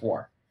played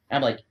before. And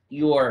I'm like,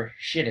 you're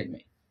shitting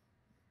me.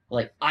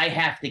 Like, I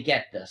have to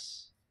get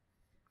this.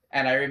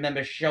 And I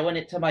remember showing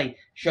it to my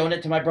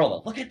brother.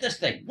 Look at this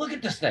thing. Look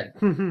at this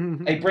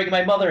thing. I bring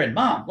my mother in.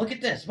 Mom, look at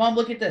this. Mom,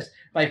 look at this.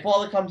 My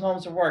father comes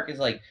home from work. Is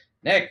like,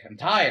 Nick, I'm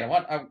tired.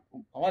 I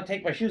want to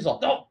take my shoes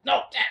off. No,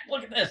 Dad,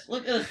 look at this.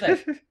 Look at this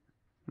thing.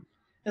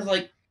 It's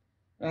like,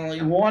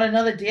 you want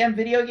another damn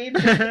video game?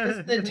 Is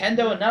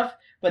Nintendo enough?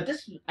 But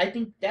this, I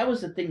think that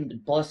was the thing. The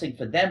blessing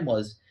for them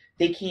was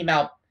they came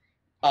out.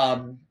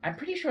 I'm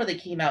pretty sure they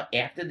came out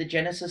after the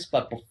Genesis,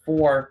 but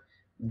before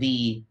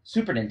the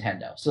Super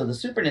Nintendo. So the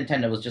Super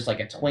Nintendo was just like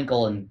a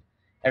twinkle in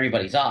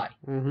everybody's eye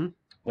when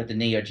the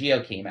Neo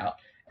Geo came out.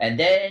 And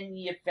then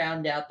you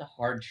found out the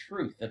hard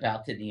truth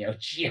about the Neo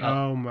Geo.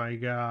 Oh my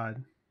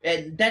god.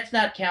 And that's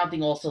not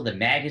counting also the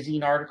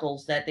magazine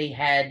articles that they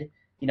had,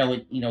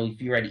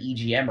 if you're at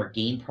EGM or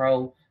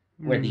GamePro,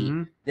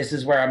 where this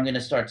is where I'm going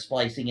to start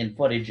splicing in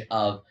footage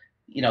of,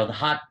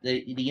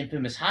 the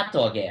infamous hot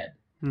dog ad.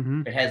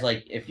 It has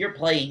like, if you're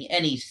playing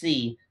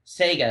NEC,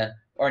 Sega,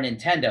 or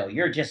Nintendo,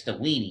 you're just a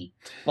weenie.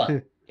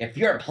 But if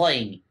you're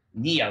playing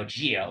Neo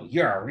Geo,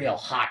 you're a real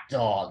hot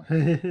dog.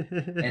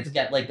 And it's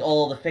got like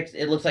all the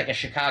it looks like a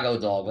Chicago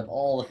dog with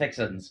all the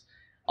fixins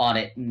on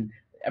it. And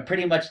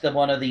pretty much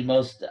one of the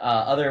most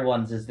other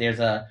ones is there's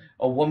a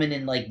woman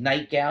in like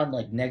nightgown,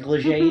 like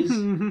negligees,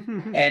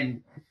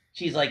 and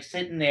she's like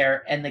sitting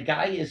there, and the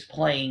guy is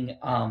playing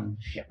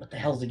what the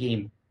hell's the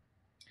game?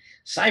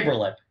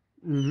 Cyberlip.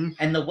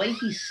 And the way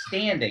he's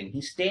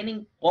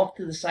standing off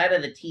to the side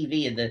of the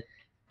TV, and the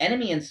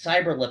enemy in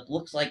Cyberlip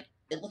looks like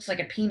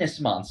a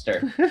penis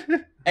monster.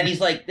 And he's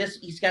like this.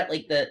 He's got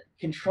like the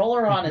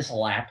controller on his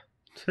lap,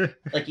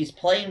 like he's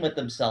playing with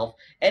himself,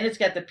 and it's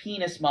got the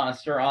penis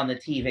monster on the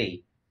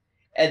TV.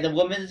 And the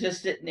woman's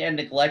just sitting there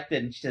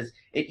neglected, and she says,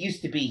 "It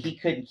used to be he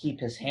couldn't keep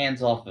his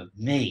hands off of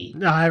me."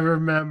 I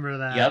remember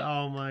that. Yep.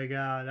 Oh my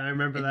god, I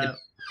remember that.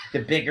 The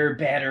bigger,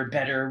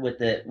 better with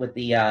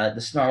the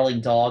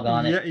snarling dog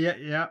on it.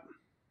 Yeah.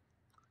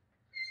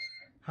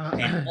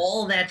 And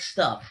all that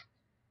stuff.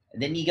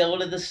 And then you go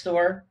to the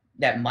store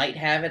that might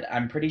have it.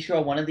 I'm pretty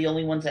sure one of the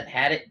only ones that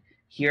had it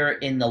here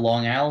in the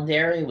Long Island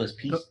area was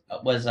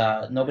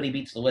Nobody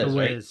Beats the Wiz. The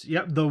Wiz. Right?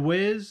 Yep, the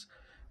Wiz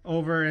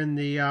over in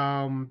the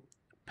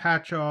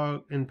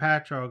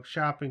Patchogue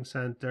Shopping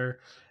Center.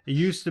 It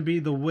used to be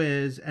the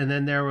Wiz, and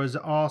then there was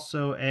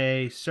also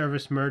a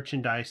Service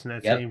Merchandise in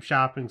that same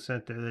shopping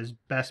center. There's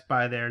Best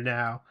Buy there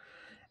now.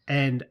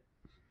 And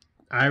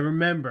I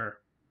remember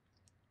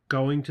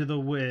going to the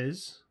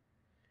Wiz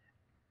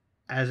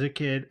as a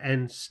kid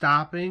and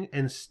stopping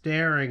and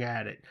staring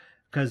at it,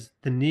 because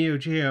the Neo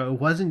Geo,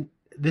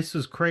 this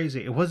was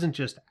crazy. It wasn't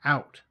just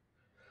out.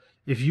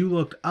 If you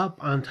looked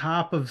up on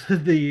top of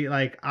the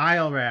like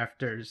aisle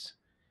rafters,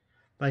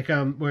 like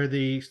where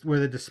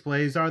the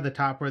displays are, the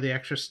top where the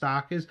extra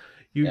stock is,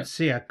 you'd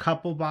see a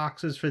couple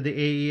boxes for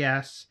the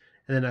AES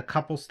and then a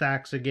couple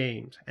stacks of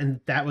games, and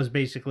that was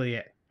basically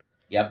it.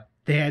 Yep.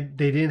 They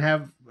didn't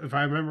have, if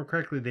I remember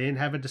correctly, they didn't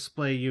have a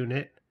display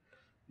unit.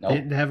 They Nope.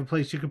 didn't have a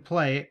place you could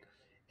play it.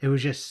 It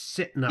was just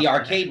sitting up The there.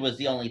 arcade was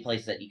the only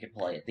place that you could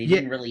play it. They Yeah.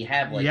 didn't really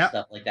have like Yep.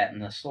 stuff like that in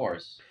the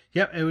stores.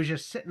 Yep, it was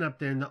just sitting up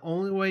there, and the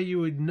only way you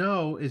would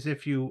know is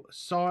if you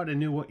saw it and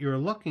knew what you were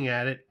looking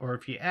at it, or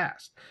if you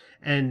asked.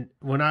 And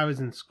when I was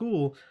in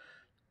school,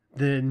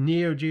 the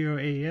Neo Geo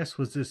AES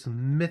was this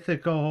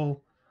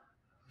mythical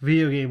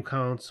video game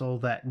console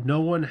that no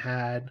one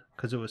had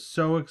because it was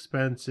so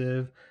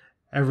expensive.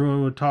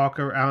 Everyone would talk.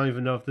 I don't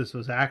even know if this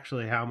was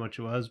actually how much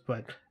it was,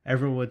 but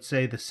everyone would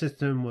say the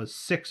system was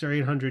 $600 or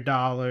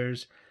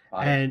 $800,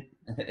 and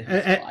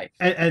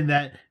and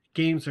that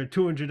games are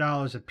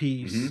 $200 a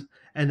piece, mm-hmm.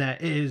 and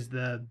that is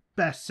the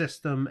best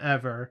system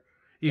ever.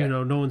 Even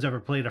though no one's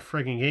ever played a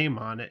frigging game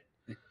on it.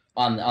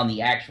 On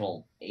the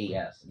actual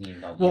AES,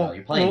 even though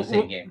you're playing the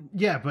same game.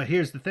 Yeah, but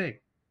here's the thing: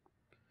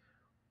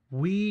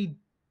 we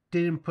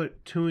didn't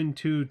put two and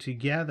two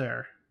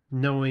together,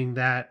 knowing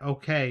that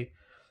okay,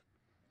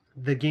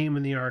 the game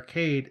in the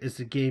arcade is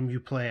the game you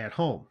play at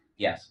home.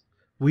 Yes.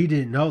 We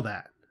didn't know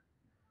that.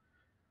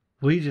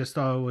 We just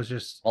thought it was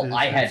just. Well,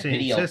 I had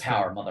video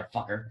power,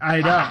 motherfucker.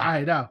 I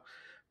know.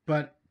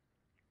 But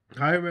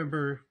I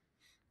remember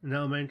in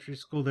elementary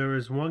school there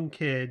was one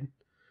kid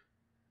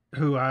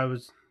who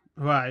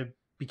I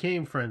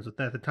became friends with.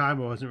 At the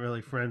time I wasn't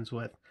really friends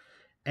with.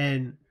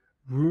 And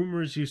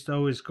rumors used to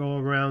always go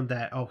around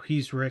that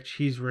he's rich,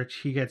 he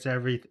has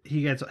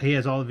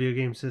all the video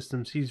game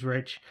systems, he's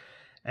rich.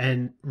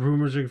 And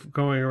rumors are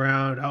going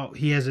around,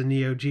 he has a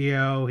Neo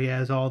Geo, he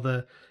has all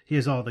the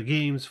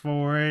games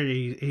for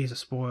it, he's a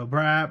spoiled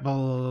brat, blah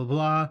blah blah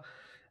blah.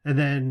 And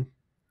then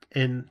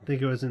I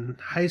think it was in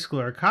high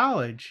school or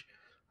college,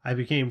 I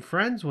became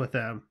friends with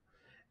him.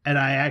 And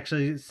I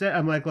actually said,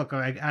 I'm like, look,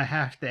 I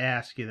have to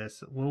ask you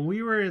this. When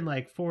we were in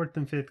like 4th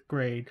and 5th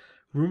grade,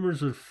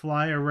 rumors would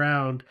fly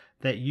around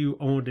that you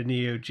owned a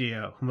Neo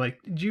Geo. I'm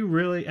like, did you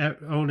really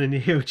own a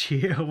Neo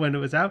Geo when it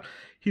was out?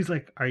 He's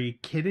like, are you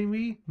kidding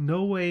me?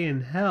 No way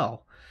in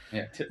hell.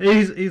 Yeah.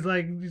 He's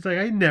like,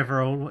 I never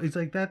owned one. He's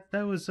like, that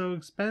was so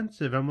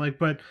expensive. I'm like,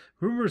 but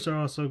rumors are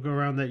also go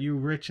around that you're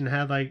rich and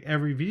had like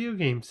every video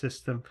game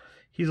system.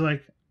 He's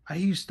like, I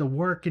used to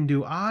work and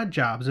do odd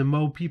jobs and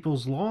mow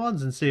people's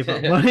lawns and save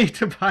up money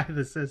to buy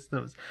the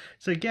systems.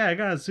 It's like, yeah, I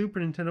got a Super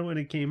Nintendo when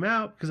it came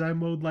out because I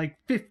mowed like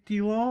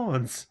 50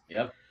 lawns.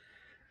 Yep.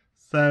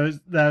 So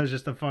that was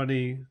just a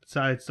funny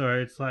side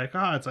story. It's like,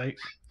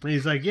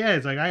 he's like, yeah,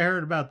 it's like, I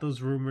heard about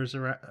those rumors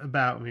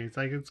about me. It's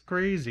like, it's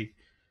crazy.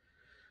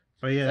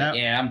 But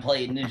yeah, I'm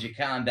playing Ninja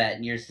Combat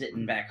and you're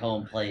sitting back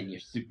home playing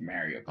your Super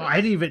Mario. Oh, I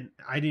didn't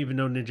even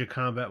know Ninja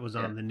Combat was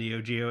on the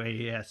Neo Geo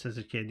AES as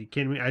a kid. You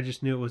kidding me? I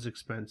just knew it was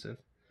expensive.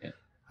 Yeah.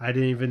 I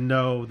didn't even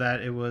know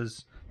that it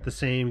was the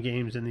same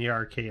games in the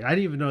arcade. I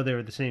didn't even know they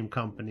were the same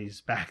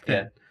companies back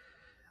then. Yeah.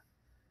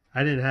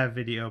 I didn't have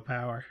video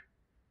power.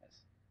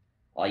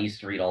 Well, I used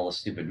to read all the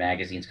stupid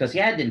magazines because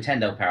you had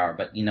Nintendo Power,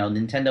 but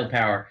Nintendo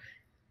Power,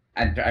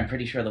 I'm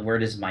pretty sure the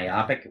word is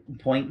myopic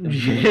point,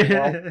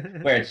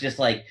 where it's just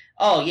like,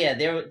 oh yeah,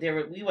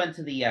 we went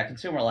to the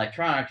Consumer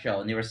Electronics Show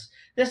and there was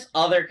this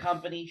other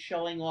company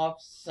showing off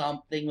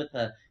something with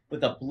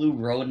a blue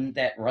rodent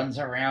that runs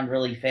around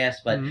really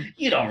fast, but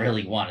you don't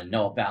really want to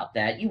know about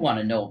that. You want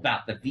to know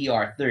about the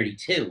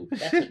VR32.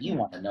 That's what you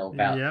want to know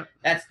about. Yep.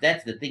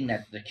 That's the thing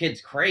that the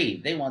kids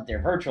crave. They want their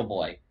Virtual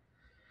Boy.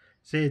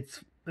 See,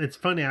 it's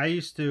funny. I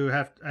used to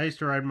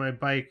ride my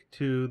bike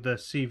to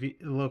the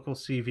local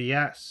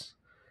CVS,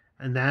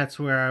 and that's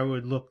where I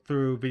would look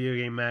through video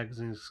game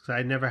magazines because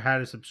I never had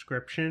a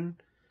subscription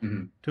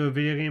to a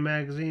video game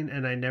magazine,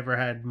 and I never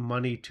had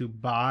money to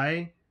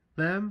buy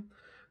them.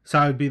 So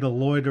I would be the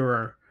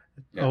loiterer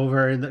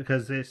over in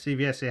because the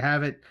CVS, they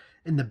have it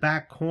in the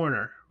back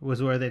corner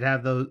was where they'd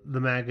have the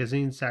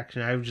magazine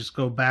section. I would just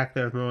go back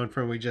there with my one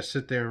friend. We just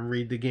sit there and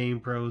read the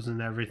game pros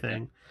and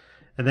everything. Yeah.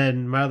 And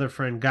then my other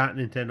friend got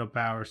Nintendo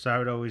Power, so I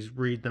would always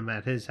read them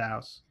at his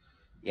house.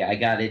 Yeah, I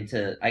got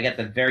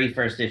the very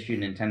first issue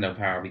Nintendo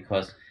Power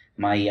because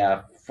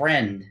my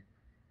friend,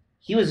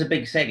 he was a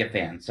big Sega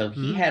fan, so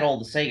he had all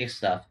the Sega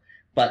stuff.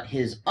 But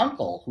his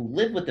uncle, who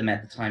lived with him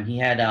at the time, he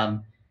had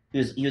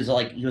he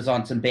was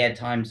on some bad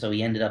times, so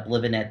he ended up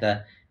living at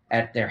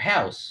their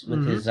house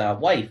with his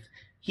wife.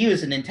 He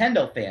was a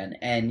Nintendo fan,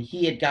 and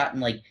he had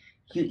gotten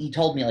he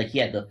told me he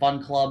had the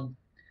Fun Club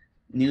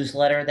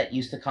newsletter that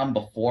used to come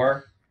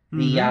before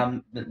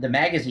the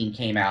magazine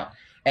came out,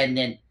 and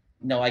then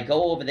I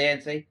go over there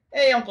and say,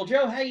 "Hey, Uncle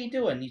Joe, how you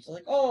doing?" And he's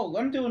like, "Oh,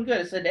 I'm doing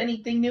good." I said,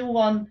 "Anything new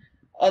on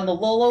the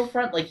Lolo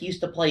front?" Like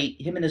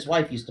him and his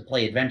wife used to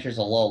play Adventures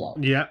of Lolo.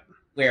 Yeah.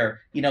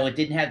 Where it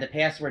didn't have the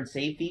password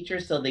save feature,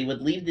 so they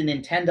would leave the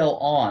Nintendo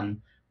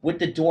on with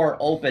the door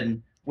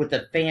open with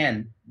a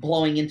fan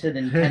blowing into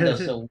the Nintendo,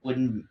 so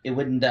it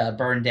wouldn't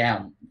burn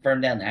down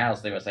the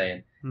house. They were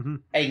saying.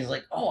 And he's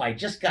like, "Oh, I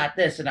just got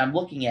this," and I'm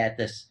looking at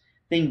this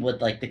thing with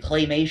the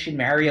claymation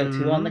Mario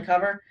 2 on the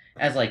cover.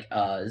 I was like,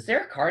 "Is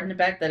there a card in the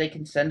back that I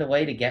can send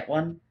away to get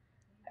one?"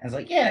 I was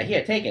like, "Yeah,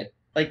 here, take it."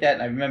 like that.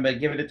 And I remember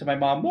giving it to my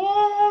mom.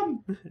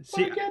 Mom,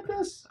 See, I get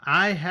this.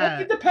 I I need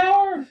had, the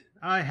power.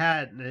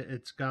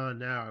 it's gone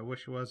now. I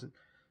wish it wasn't.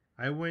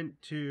 I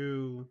went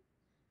to,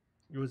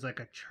 it was like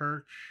a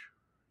church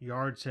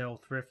yard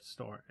sale thrift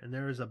store, and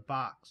there was a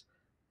box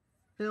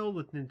filled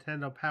with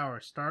Nintendo Power,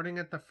 starting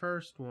at the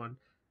first one.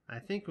 I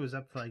think it was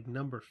up to like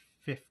number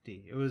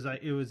 50. It was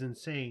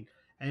insane.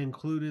 It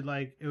included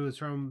it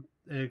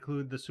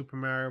included the Super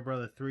Mario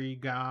Brother 3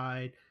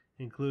 guide,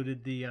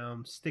 included the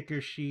sticker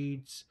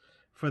sheets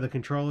for the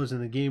controllers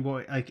and the Game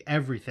Boy, like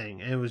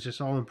everything. And it was just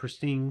all in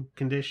pristine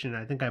condition.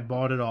 I think I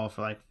bought it all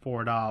for like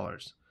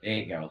 $4. There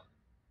you go.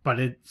 But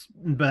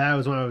that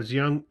was when I was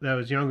young. That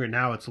was younger.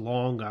 Now it's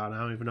long gone. I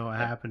don't even know what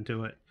Yep. happened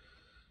to it.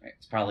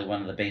 It's probably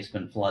one of the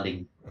basement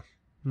flooding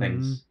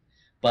things. Mm-hmm.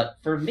 But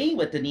for me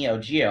with the Neo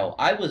Geo,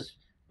 I was,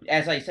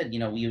 as I said,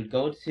 we would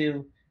go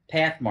to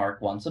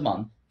Pathmark once a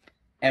month,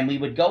 and we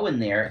would go in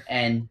there,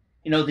 and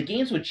the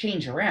games would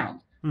change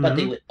around, but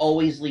they would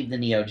always leave the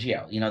Neo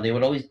Geo.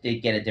 They'd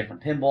get a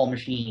different pinball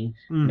machine,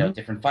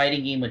 different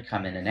fighting game would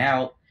come in and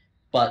out,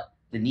 but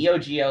the Neo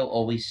Geo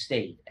always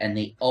stayed, and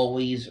they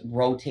always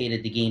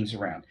rotated the games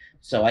around.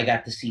 So I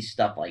got to see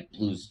stuff like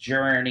Blues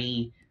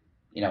Journey,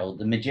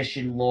 the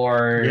Magician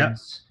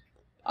Lords,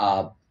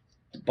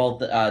 both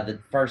the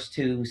first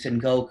two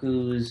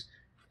Sengokus,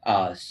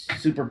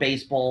 Super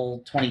Baseball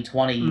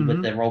 2020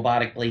 with the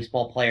robotic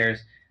baseball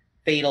players,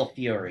 Fatal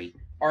Fury,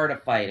 Art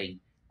of Fighting,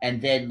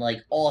 and then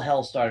like all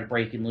hell started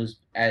breaking loose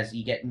as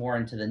you get more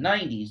into the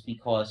 90s,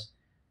 because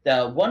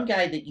the one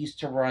guy that used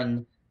to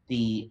run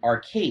the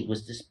arcade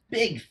was this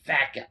big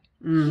fat guy,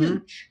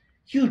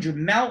 huge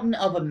mountain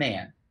of a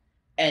man,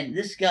 and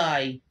this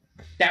guy,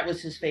 that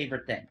was his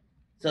favorite thing.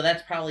 So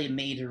that's probably a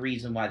major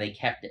reason why they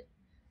kept it.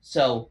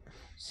 So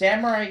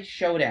Samurai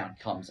Showdown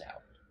comes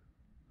out.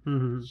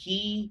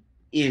 He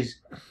is,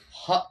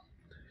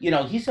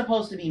 he's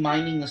supposed to be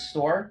minding the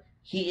store.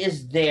 He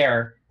is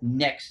there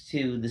next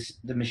to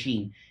the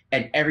machine,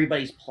 and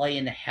everybody's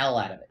playing the hell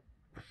out of it.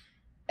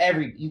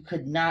 You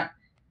could not.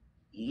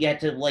 You had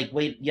to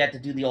wait. You had to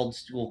do the old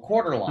school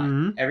quarter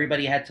line.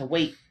 Everybody had to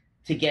wait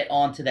to get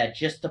onto that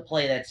just to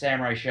play that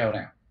Samurai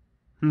Showdown.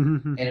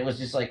 And it was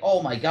just like,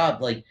 oh my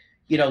god,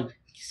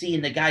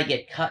 seeing the guy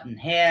get cut in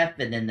half,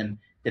 and then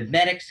the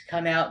medics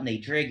come out and they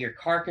drag your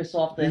carcass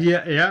off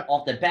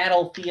the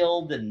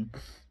battlefield, and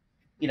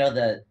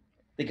the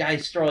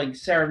guy's throwing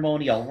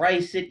ceremonial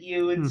rice at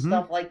you and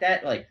stuff like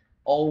that. Like,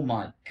 oh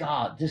my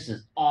god, this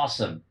is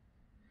awesome.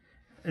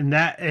 And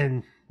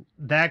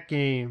that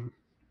game,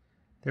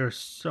 there are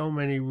so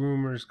many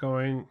rumors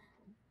going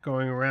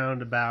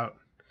around about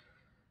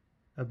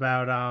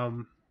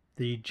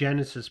the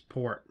Genesis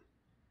port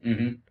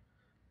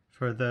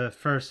for the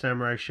first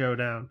Samurai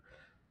Showdown.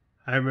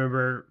 I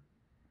remember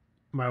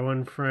my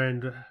one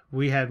friend,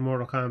 we had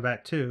Mortal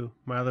Kombat 2.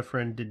 My other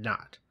friend did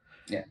not.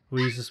 Yeah.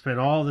 We used to spend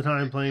all the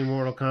time playing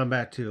Mortal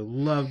Kombat 2.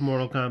 Loved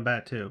Mortal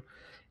Kombat 2.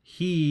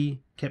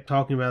 He kept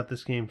talking about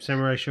this game,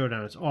 Samurai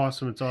Showdown. It's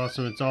awesome. It's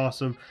awesome. It's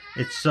awesome.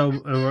 It's so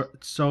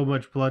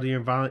much bloody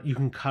and violent. You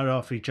can cut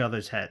off each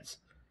other's heads.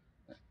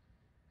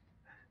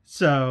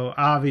 So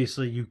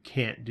obviously you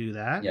can't do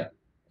that. Yeah.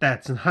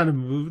 That's not a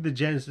move. The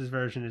Genesis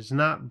version is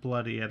not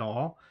bloody at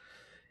all.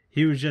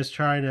 He was just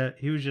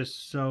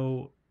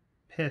so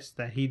pissed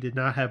that he did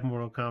not have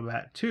Mortal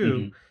Kombat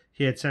 2.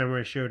 He had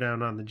Samurai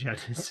Showdown on the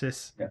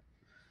Genesis. Yeah.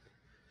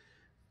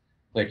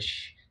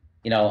 Which,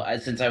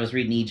 since I was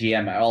reading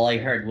EGM, all I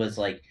heard was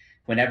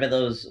whenever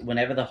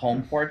the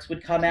home ports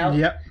would come out,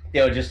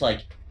 they were just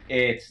like,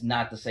 it's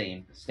not the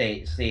same.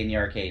 Stay in the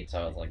arcade. So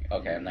I was like,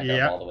 okay, I'm not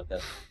gonna bother with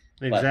this.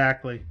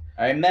 Exactly.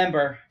 But I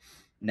remember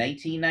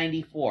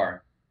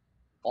 1994,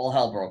 all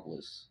hell broke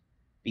loose,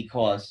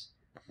 because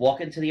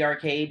walk into the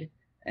arcade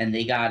and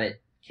they got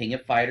it, King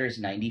of Fighters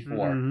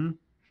 94,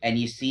 and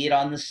you see it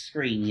on the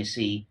screen. You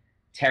see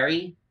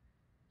Terry,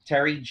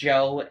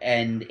 Joe,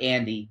 and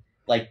Andy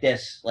like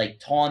this,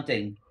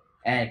 taunting,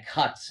 and it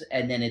cuts,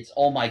 and then it's,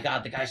 oh my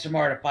god, the guys from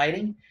Art of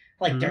Fighting,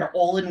 they're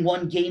all in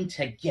one game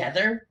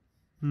together.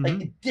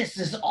 This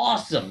is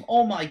awesome.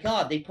 Oh my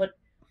god, they put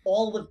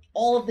all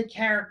of the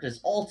characters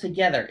all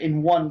together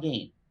in one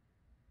game,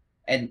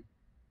 and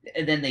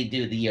then they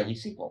do the yearly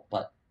sequel.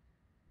 But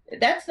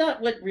that's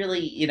not what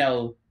really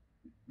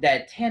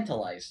that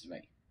tantalized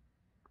me.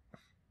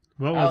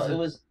 What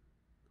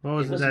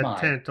was it that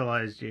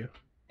tantalized you?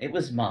 It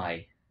was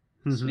my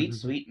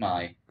sweet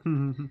my.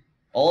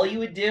 All I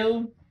would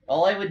do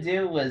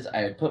was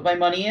I would put my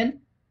money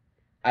in.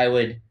 I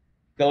would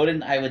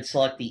I would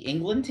select the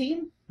England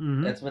team.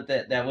 That's what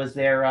that was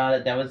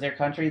their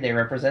country. They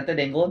represented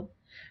England,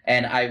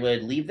 and I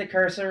would leave the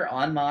cursor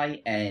on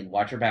and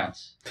watch her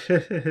bounce.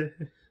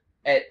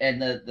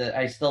 and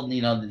I still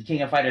the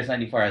King of Fighters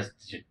 94 has,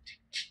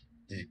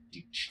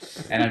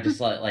 and I'm just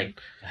like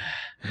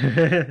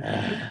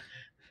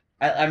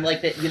I'm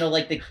like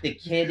the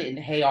kid in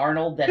Hey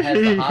Arnold that has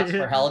the hots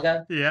for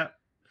Helga. Yeah.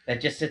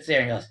 That just sits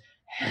there and goes,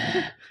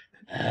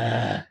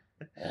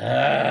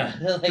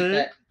 like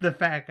that. The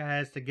fat guy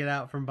has to get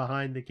out from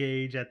behind the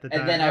cage at the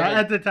time. And then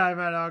At the time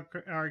at our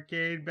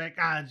arcade, back,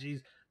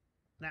 jeez,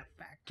 that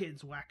fat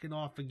kid's whacking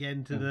off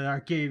again to the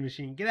arcade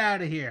machine. Get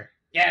out of here.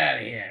 Get out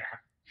of here.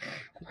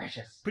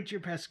 Precious. Put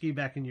your pesky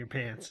back in your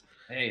pants.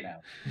 There you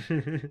go.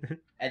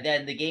 And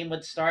then the game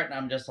would start, and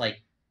I'm just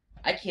like,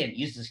 I can't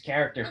use this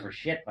character for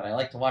shit, but I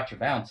like to watch her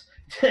bounce.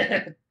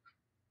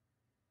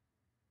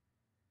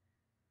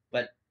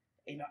 But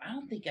I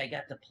don't think I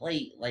got to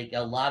play like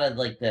a lot of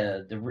like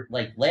the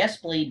like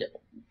Last Blade.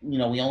 We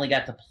only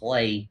got to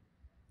play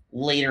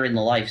later in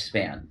the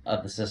lifespan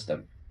of the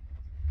system.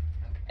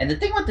 And the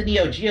thing with the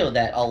Neo Geo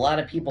that a lot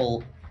of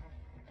people,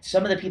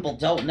 some of the people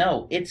don't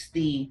know, it's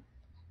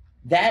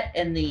that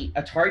and the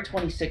Atari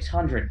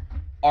 2600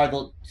 are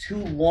the two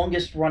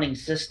longest running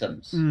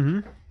systems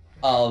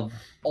of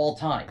all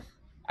time.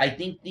 I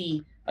think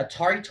the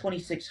Atari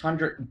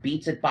 2600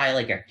 beats it by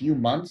like a few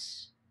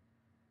months,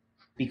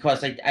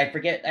 because I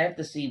forget, I have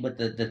to see what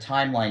the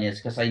timeline is,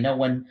 because I know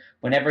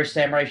whenever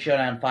Samurai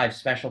Showdown 5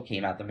 Special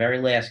came out, the very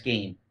last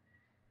game,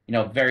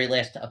 very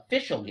last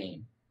official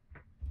game,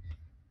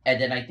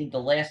 and then I think the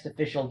last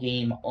official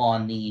game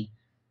on the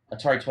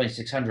Atari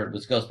 2600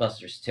 was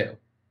Ghostbusters 2.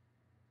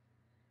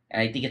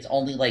 And I think it's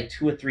only like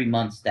 2 or 3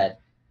 months that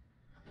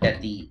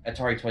the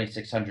Atari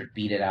 2600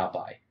 beat it out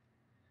by.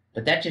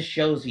 But that just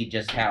shows you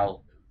just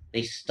how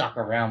they stuck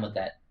around with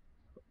that.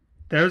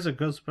 There's a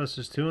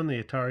Ghostbusters 2 on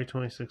the Atari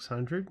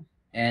 2600?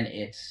 And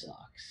it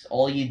sucks.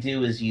 All you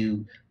do is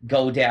you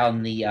go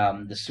down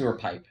the sewer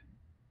pipe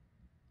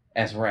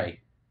as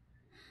Ray.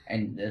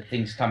 And the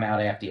things come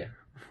out after you.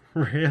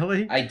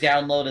 Really? I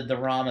downloaded the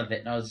ROM of it,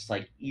 and I was just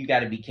like, you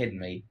gotta be kidding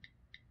me.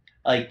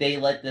 Like, they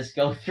let this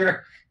go through.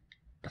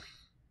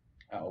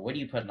 Oh, what are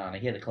you putting on? I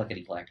hear the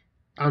clickety-clack.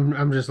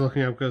 I'm just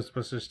looking up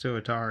Ghostbusters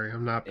 2 Atari.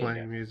 I'm not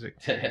playing music.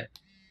 And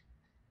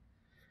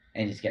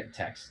he's getting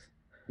text.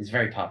 He's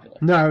very popular.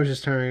 No, I was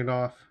just turning it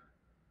off.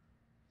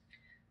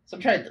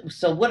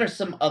 So what are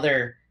some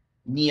other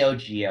Neo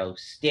Geo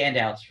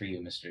standouts for you,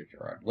 Mr.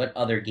 Gerard? What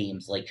other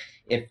games, like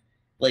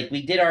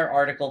we did our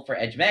article for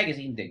Edge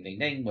Magazine, ding ding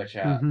ding, which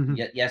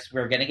yes,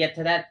 we're gonna get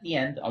to that at the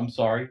end. I'm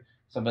sorry.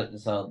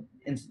 So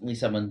instantly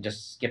someone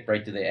just skipped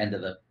right to the end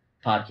of the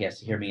podcast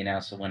to hear me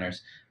announce the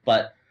winners.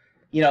 But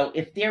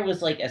if there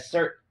was like a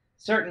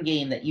certain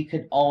game that you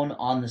could own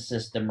on the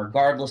system,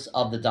 regardless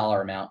of the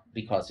dollar amount,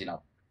 because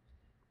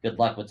good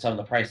luck with some of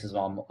the prices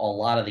on a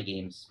lot of the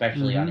games,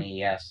 especially on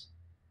AES.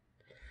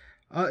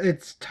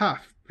 It's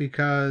tough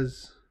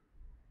because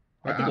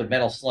I think with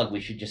Metal Slug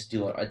we should just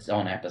do its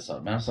own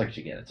episode. Metal Slug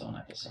should get its own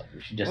episode. We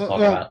should just talk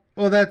about it.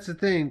 Well, that's the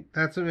thing.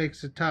 That's what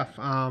makes it tough.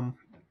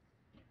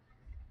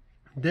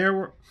 There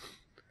were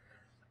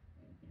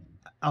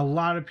a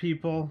lot of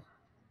people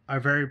are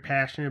very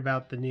passionate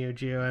about the Neo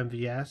Geo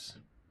MVS,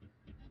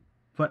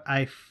 but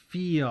I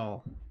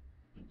feel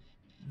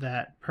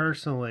that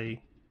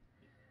personally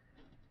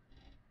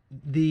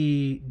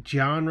the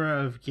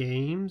genre of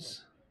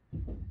games,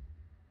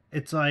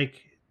 it's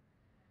like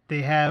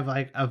they have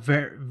like a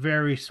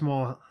very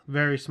small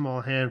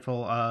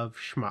handful of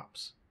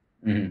shmups.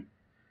 Mm-hmm.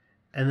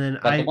 And then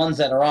the ones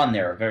that are on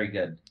there are very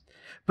good.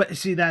 But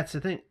see, that's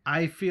the thing.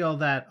 I feel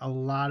that a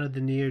lot of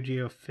the Neo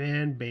Geo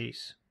fan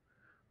base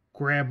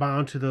grab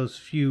onto those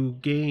few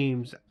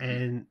games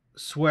and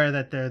swear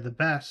that they're the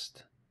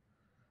best,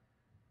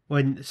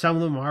 when some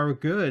of them are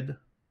good,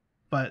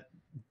 but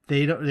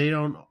they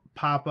don't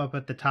pop up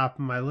at the top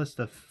of my list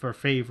for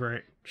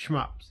favorite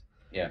shmups.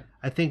 Yeah,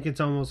 I think it's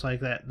almost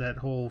like that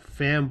whole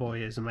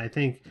fanboyism. I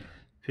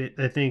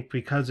think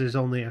because there's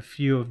only a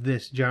few of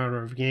this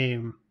genre of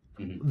game,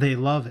 they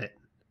love it.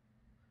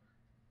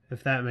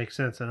 If that makes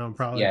sense. I know I'm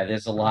probably... Yeah,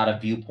 there's a lot of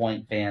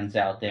Viewpoint fans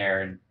out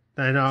there, and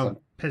I know I'm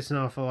pissing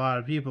off a lot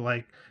of people.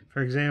 Like,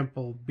 for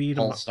example,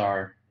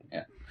 Polestar.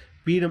 Yeah.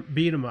 Beat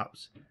 'em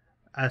ups.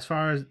 As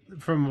far as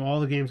from all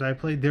the games I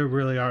played, there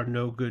really are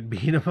no good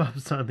beat 'em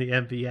ups on the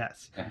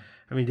MVS. Yeah.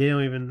 I mean, they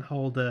don't even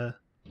hold a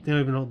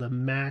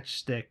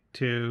matchstick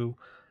to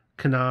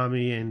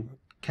Konami and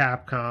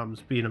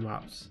Capcom's beat 'em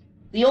ups.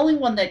 The only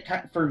one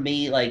that for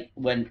me,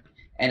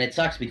 and it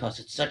sucks because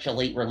it's such a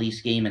late release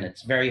game and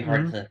it's very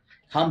hard to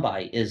come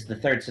by, is the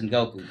third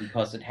Sengoku,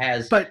 because it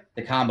has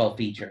the combo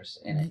features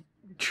in it.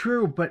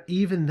 True, but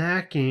even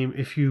that game,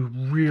 if you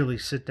really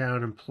sit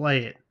down and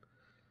play it,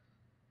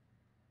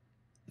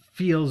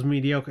 feels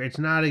mediocre. It's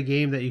not a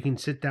game that you can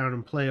sit down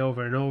and play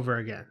over and over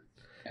again.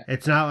 Yeah.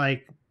 It's not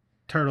like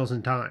Turtles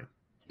in Time.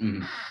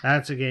 Mm-hmm.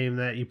 That's a game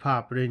that you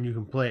pop it in, you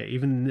can play it.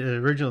 Even the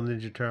original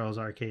Ninja Turtles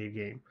arcade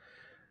game.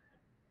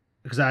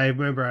 Because I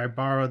remember I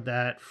borrowed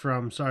that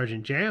from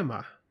Sergeant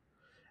Jamma.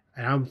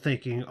 And I'm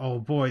thinking, oh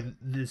boy,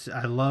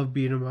 I love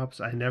beat 'em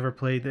ups. I never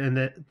played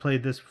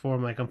this before.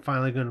 I'm like, I'm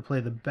finally going to play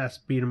the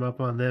best beat 'em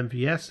up on the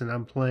MVS, and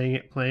I'm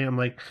playing. I'm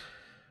like,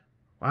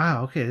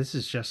 wow, okay, this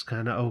is just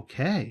kind of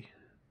okay.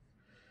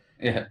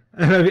 Yeah.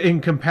 In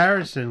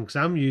comparison, because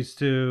I'm used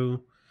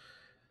to,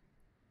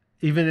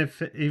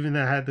 even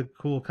I had the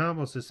cool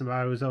combo system,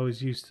 I was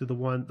always used to the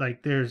one,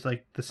 like there's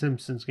like the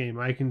Simpsons game.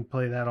 I can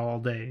play that all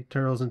day.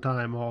 Turtles in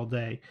Time all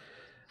day.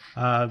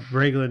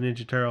 Regular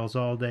Ninja Turtles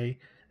all day,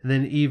 and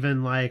then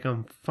even like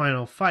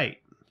Final Fight,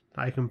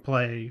 I can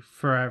play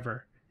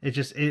forever.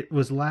 It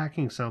was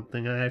lacking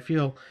something, and I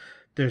feel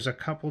there's a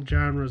couple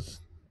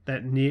genres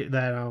that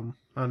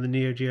on the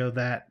Neo Geo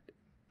that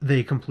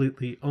they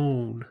completely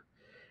own,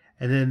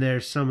 and then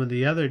there's some of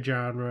the other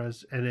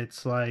genres, and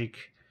it's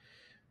like,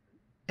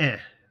 eh.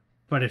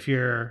 But if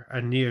you're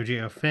a Neo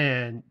Geo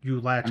fan,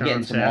 you latch I'm on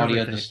getting to some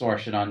audio everything.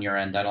 distortion on your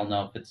end. I don't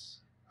know if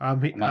it's.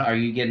 Are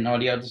you getting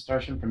audio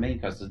distortion from me?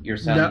 Because you're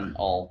sounding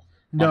all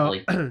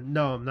muffly.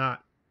 No, I'm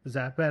not. Is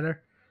that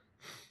better?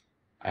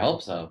 I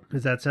hope so.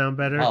 Does that sound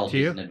better to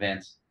Apologies you? in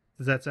advance.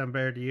 Does that sound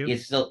better to you? You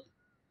still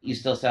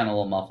sound a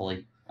little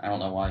muffly. I don't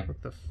know why.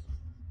 What the?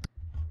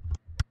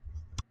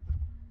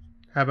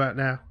 How about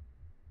now?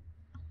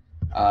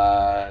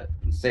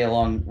 Say a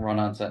long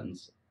run-on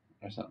sentence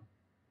or something.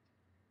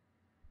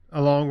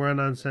 A long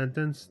run-on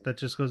sentence that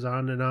just goes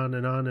on and on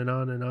and on and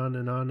on and on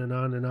and on and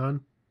on and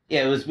on.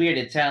 Yeah, it was weird.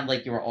 It sounded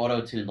like you were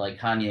auto-tuned like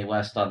Kanye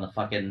West on the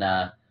fucking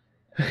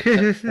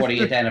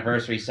 40th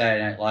anniversary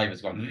Saturday Night Live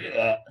is going.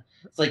 Ugh.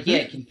 It's like, yeah,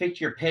 it can fix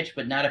your pitch,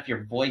 but not if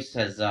your voice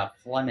has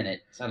phlegm in it.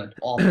 It sounded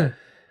awful.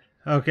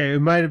 Okay, it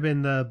might have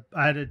been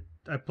I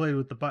played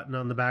with the button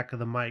on the back of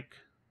the mic.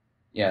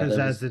 Yeah, because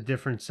that's the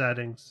different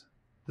settings.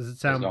 Does it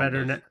sound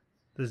better now?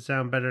 Does it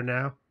sound better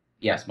now?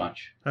 Yes,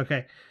 much.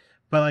 Okay,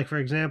 but like for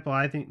example,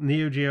 I think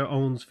Neo Geo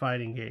owns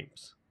fighting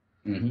games.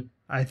 Mm-hmm.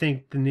 I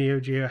think the Neo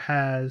Geo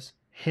has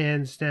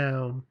hands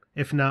down,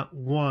 if not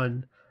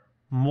one,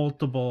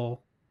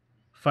 multiple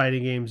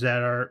fighting games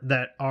that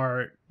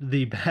are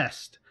the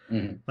best.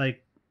 Mm-hmm.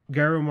 Like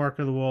Garou Mark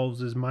of the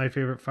Wolves is my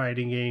favorite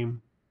fighting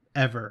game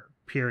ever.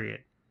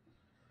 Period.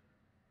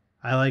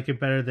 I like it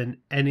better than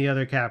any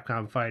other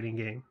Capcom fighting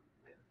game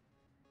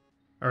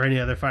or any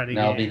other fighting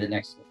game. That'll be the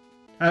next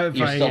one.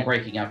 You're still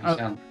breaking up. You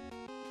sound.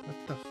 What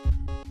the?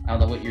 I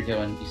don't know what you're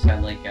doing. You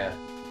sound like.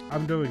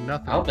 I'm doing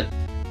nothing. I hope it.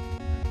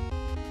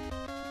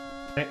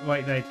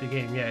 White Knight the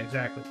game, yeah,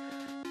 exactly.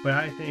 But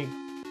I think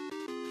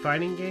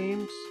fighting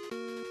games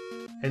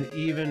and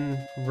even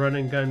run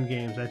and gun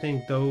games, I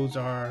think those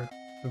are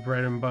the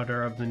bread and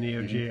butter of the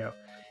Neo Geo. Mm-hmm.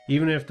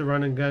 Even if the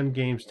run and gun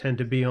games tend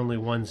to be only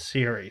one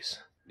series.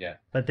 Yeah.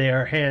 But they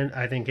are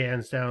I think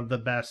hands down the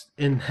best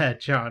in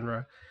that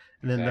genre.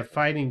 And then the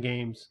fighting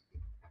games,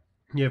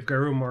 you have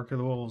Garou Mark of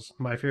the Wolves,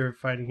 my favorite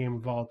fighting game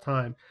of all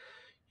time.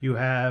 You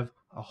have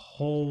a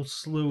whole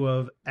slew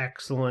of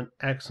excellent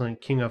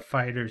King of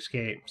Fighters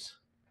games.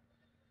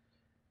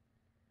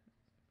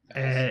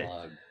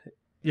 Slug.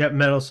 Yep,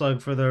 Metal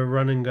Slug for the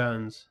run and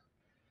guns.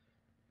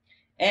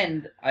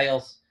 And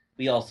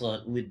we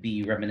also would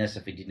be remiss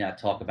if we did not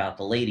talk about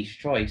the ladies'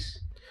 choice,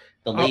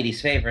 the ladies'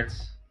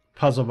 favorites.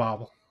 Puzzle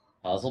Bobble.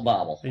 Puzzle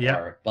Bobble. Yep.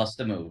 Or Bust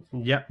a Move.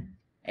 Yep.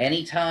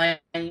 Anytime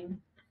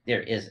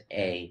there is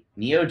a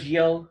Neo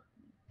Geo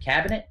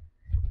cabinet,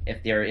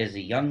 if there is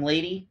a young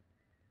lady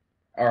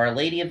or a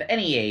lady of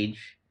any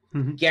age,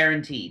 mm-hmm.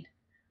 guaranteed,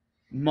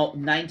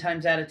 9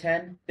 times out of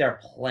 10, they're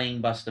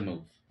playing Bust a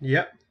Move.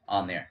 Yep.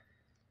 On there.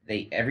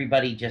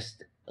 Everybody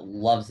just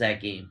loves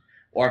that game.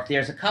 Or if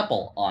there's a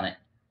couple on it,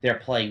 they're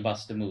playing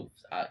Bust a Move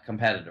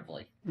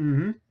competitively.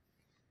 Mm-hmm.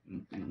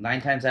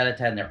 9 times out of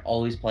 10, they're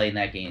always playing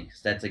that game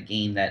because that's a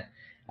game that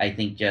I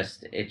think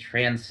it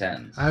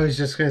transcends. I was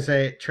just gonna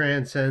say it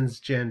transcends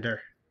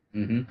gender.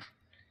 Mm-hmm.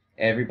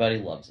 Everybody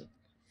loves it.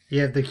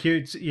 You have the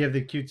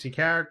cutesy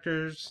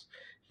characters.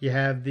 You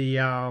have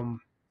the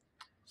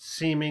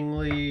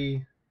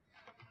seemingly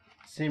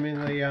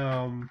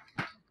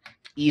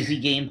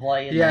easy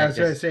gameplay. Yeah, I was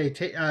gonna say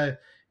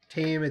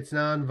tame. It's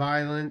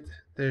non-violent.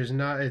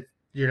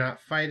 You're not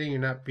fighting.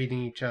 You're not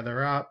beating each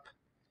other up.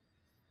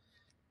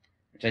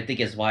 Which I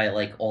think is why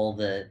like all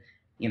the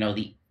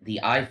the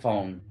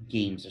iPhone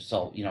games are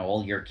so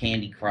all your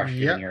Candy Crush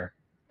yep. and your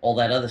all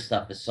that other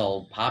stuff is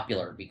so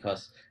popular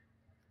because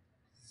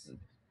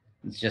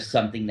it's just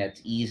something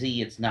that's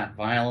easy. It's not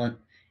violent.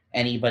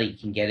 Anybody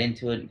can get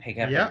into it and pick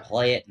up yep. and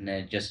play it, and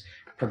then it just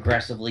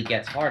progressively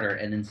gets harder.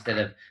 And instead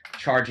of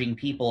charging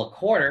people a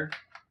quarter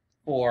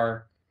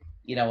for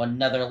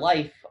another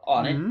life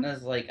on mm-hmm. it,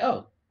 it's like,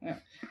 oh, yeah,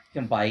 you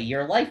can buy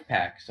your life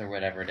packs or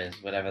whatever it is,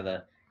 whatever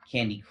the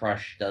Candy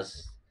Crush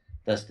does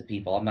to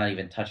people. I'm not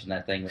even touching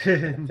that thing with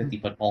a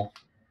 50-foot pole.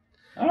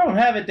 I don't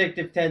have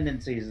addictive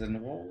tendencies, and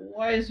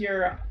why is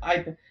your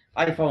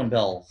iPhone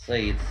bill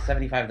say it's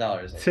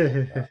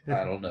 $75?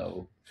 I don't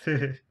know.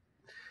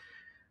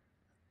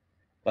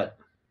 But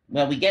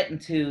when we get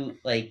into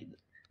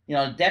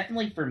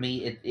definitely for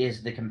me, it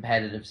is the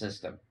competitive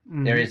system.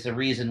 Mm-hmm. There is a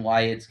reason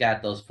why it's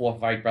got those 4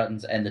 fight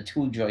buttons and the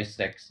 2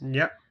 joysticks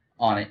yep.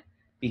 on it,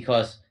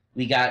 because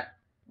we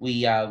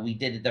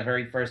did it. The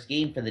very first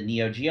game for the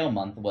Neo Geo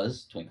month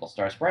was Twinkle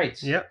Star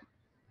Sprites. Yep.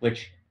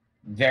 Which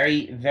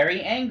very,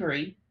 very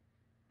angry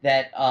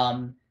that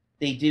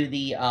they do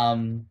the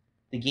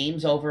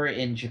games over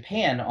in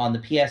Japan on the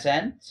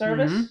PSN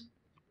service. Mm-hmm.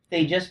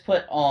 They just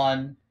put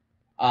on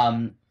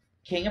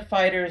King of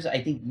Fighters,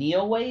 I think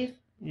Neo Wave.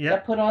 Yep.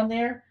 Got put on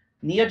there,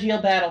 Neo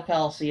Geo Battle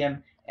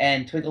Coliseum,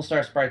 and Twinkle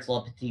Star Sprites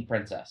La Petite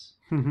Princess.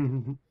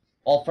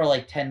 all for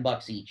like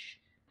 $10 each.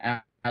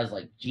 And I was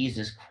like,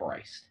 Jesus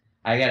Christ.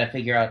 I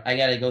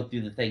gotta go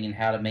through the thing and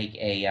how to make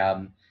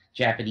a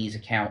Japanese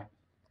account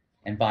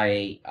and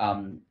buy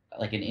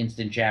like an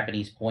instant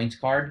Japanese points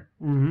card.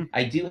 Mm-hmm.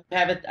 I do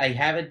have it. I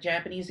have a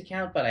Japanese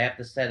account, but I have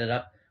to set it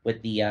up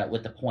with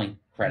the point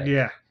credit.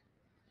 Yeah.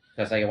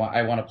 Because I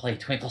want to play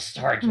Twinkle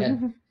Star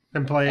again.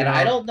 And play it And on.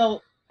 I don't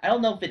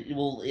know if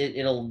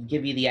it'll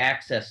give you the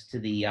access to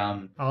the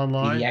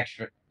online. the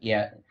extra.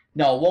 Yeah.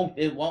 No,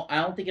 it won't.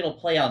 I don't think it'll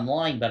play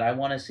online, but I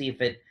want to see if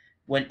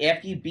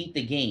after you beat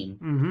the game,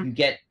 Mm-hmm. you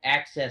get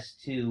access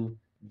to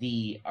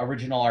the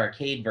original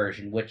arcade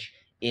version, which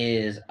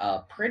is a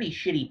pretty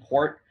shitty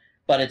port,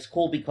 but it's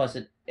cool because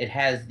it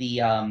has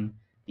the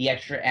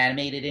extra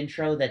animated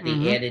intro that they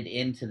Mhm. added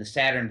into the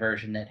Saturn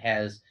version that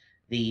has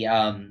the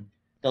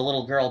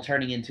little girl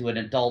turning into an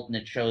adult, and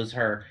it shows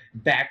her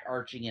back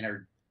arching and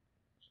her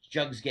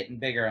jugs getting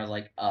bigger. I was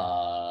like,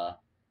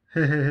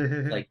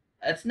 like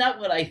that's not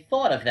what I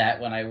thought of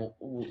that when I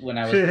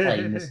was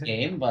playing this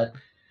game, but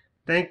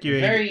Thank you,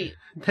 very.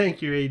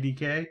 Thank you,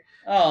 ADK.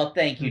 Oh,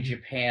 thank you,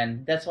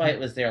 Japan. That's why it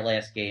was their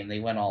last game. They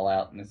went all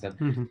out and they said,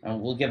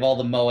 "We'll give all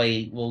the moe.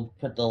 We'll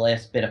put the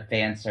last bit of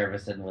fan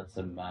service in with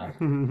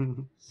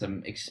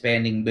some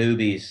expanding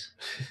boobies."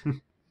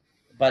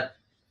 But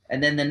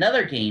and then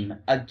another game,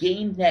 a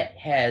game that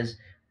has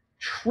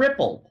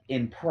tripled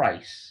in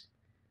price.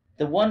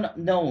 The one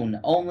known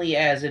only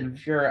as,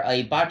 if you're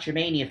a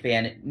Botchamania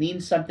fan, it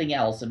means something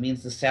else. It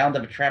means the sound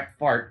of a trapped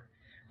fart.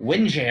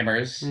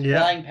 Windjammers, Yeah.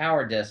 Flying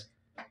Power Disc.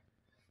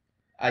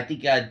 I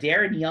think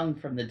Darren Young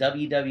from the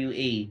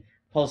WWE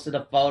posted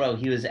a photo.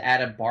 He was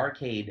at a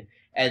barcade,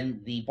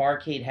 and the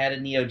barcade had a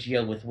Neo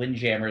Geo with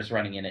Windjammers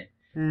running in it.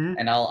 Mhm.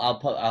 And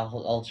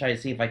I'll try to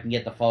see if I can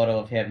get the photo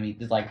of him.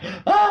 He's like,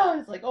 ah!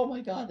 It's like, oh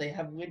my god, they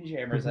have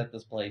Windjammers at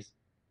this place.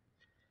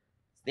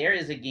 There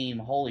is a game,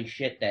 holy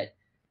shit, that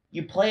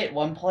you play it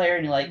one player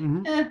and you're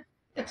like,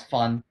 it's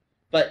fun.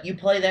 But you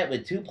play that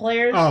with two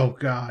players? Oh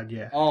god,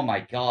 yeah. Oh my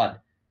god.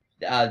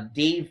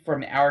 Dave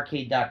from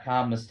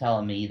Arcade.com was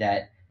telling me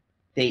that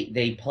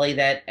they play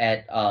that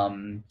at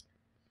down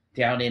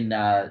in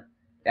at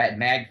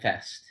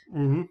Magfest,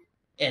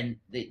 and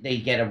they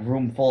get a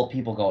room full of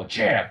people going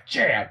jam,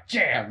 jam,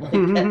 jam like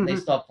that, and they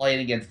start playing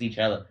against each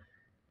other.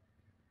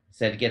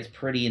 Said it gets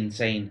pretty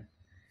insane.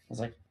 I was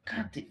like,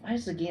 God, why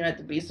does the game have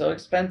to be so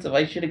expensive?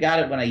 I should have got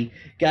it when I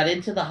got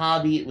into the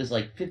hobby. It was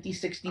like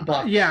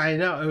 $50-$60. Yeah, I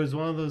know. It was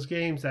one of those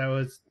games that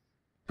was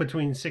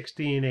between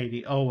 60 and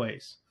 80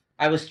 always.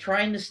 I was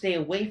trying to stay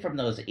away from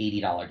those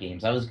 $80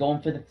 games. I was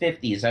going for the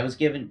 50s. I was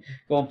going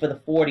for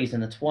the 40s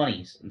and the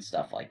 20s and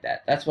stuff like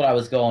that. That's what I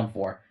was going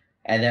for.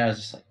 And then I was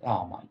just like,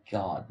 oh my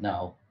god,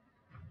 no.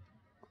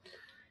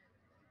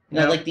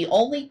 Now, like, the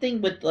only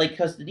thing with, like,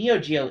 because the Neo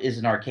Geo is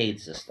an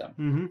arcade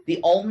system, the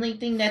only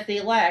thing that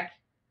they lack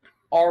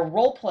are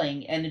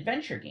role-playing and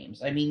adventure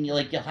games. I mean,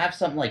 you'll have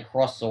something like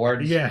Cross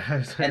Swords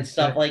and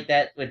stuff like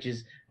that, which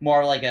is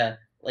more like a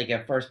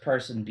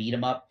first-person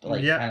beat-em-up,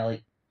 like kind of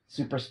like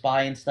Super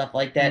Spy and stuff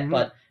like that.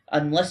 But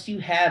unless you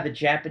have a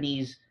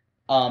Japanese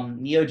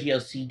Neo Geo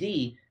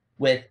CD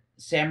with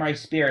Samurai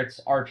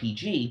Spirits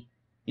RPG,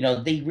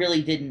 they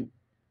really didn't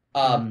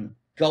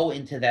go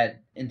into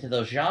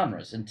those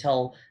genres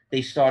until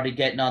they started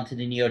getting onto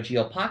the Neo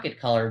Geo Pocket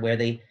Color, where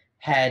they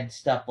had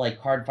stuff like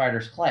Card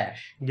Fighters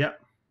Clash. Yep.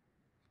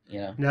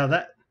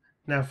 Now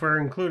if we're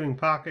including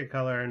Pocket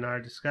Color in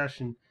our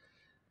discussion,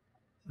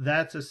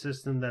 that's a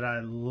system that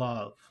I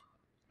love.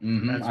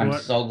 I'm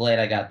so glad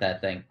I got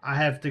that thing. I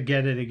have to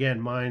get it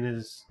again.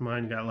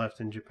 Mine got left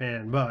in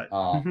Japan, but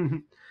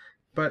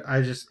but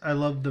I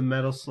love the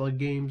Metal Slug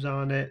games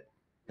on it.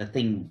 The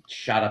thing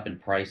shot up in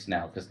price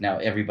now because now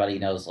everybody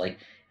knows, like,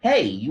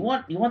 hey, you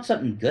want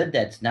something good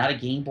that's not a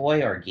Game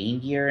Boy or a Game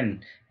Gear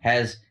and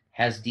has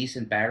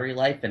decent battery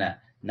life and a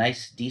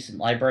nice decent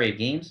library of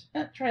games?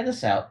 Try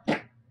this out.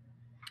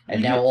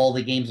 And now all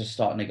the games are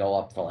starting to go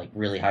up for like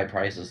really high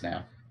prices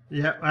now.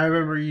 Yeah, I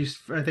remember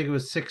I think it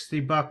was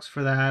 $60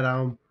 for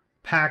that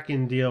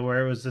pack-in deal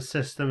where it was the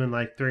system and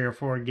like 3 or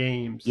 4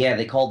 games. Yeah,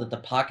 they called it the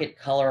Pocket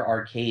Color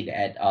Arcade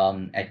at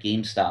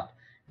GameStop,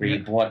 where you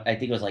bought, I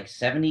think it was like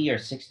 $70 or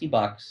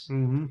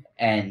 $60,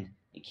 and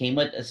it came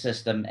with a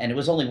system, and it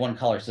was only one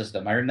color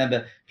system. I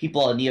remember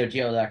people on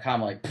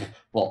NeoGeo.com like,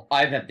 well,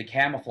 I have the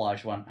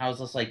camouflage one. I was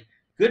just like,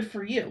 good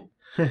for you.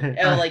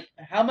 And like,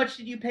 how much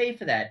did you pay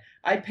for that?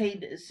 I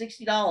paid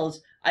 $60.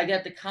 I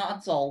got the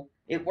console.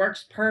 It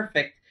works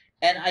perfect.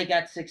 And I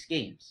got 6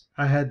 games.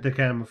 I had the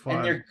camouflage.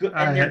 And they're good.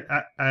 I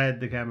had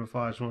the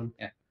camouflage one.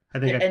 Yeah. I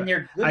think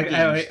they're good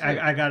games.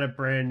 I got it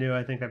brand new.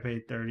 I think I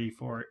paid $30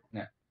 for it.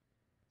 Yeah.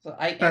 So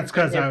that's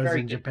because I was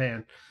in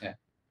Japan. Yeah.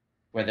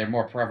 Where they're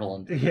more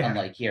prevalent,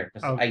 unlike here.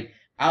 Because I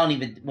don't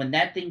even, when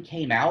that thing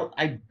came out,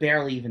 I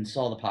barely even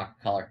saw the Pocket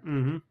Color.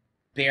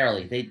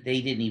 Barely. They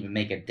didn't even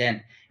make a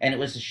dent. And it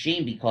was a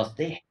shame because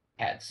they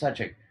had such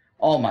a,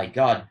 oh my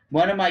god,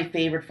 one of my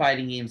favorite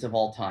fighting games of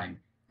all time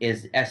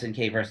is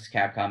SNK versus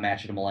Capcom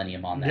Match of the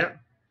Millennium on that.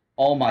 Yep.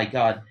 Oh my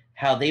god,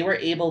 how they were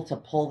able to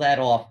pull that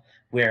off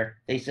where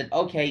they said,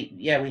 okay,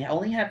 yeah, we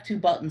only have 2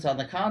 buttons on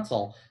the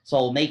console, so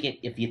we'll make it,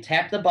 if you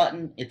tap the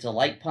button, it's a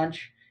light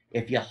punch.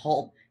 If you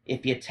hold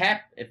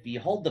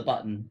the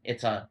button,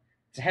 it's a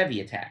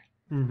heavy attack.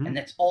 Mm-hmm. And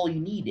that's all you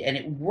need, and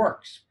it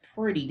works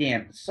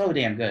so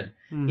damn good.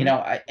 Mm-hmm. You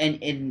know,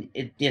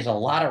 there's a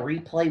lot of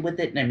replay with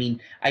it, and I mean,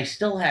 I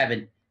still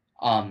haven't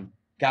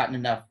gotten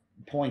enough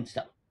points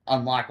to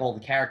unlock all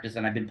the characters,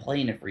 and I've been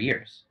playing it for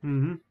years.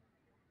 Mm-hmm.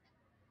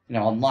 You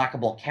know,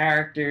 unlockable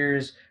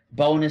characters,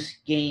 bonus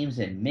games,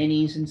 and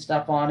minis and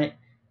stuff on it.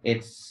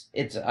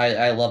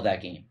 I love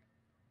that game.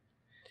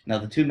 Now,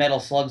 the 2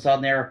 Metal Slugs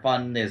on there are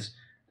fun. There's,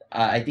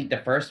 I think the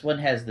first one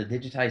has the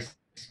digitized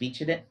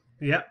speech in it.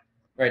 Yep.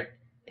 Right.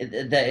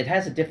 It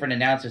has a different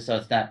announcer, so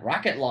it's not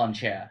rocket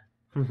launcher.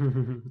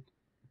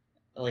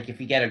 Like,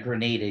 if you get a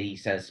grenade, he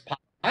says,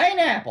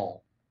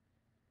 pineapple!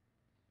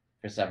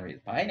 For some reason,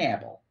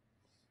 pineapple.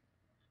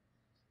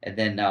 And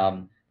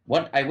then,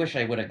 what I wish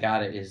I would have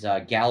got it is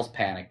Gal's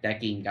Panic. That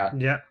game got...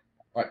 Yeah.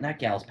 Or, not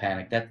Gal's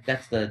Panic.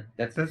 That's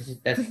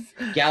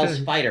Gal's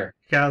Fighter.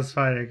 Gal's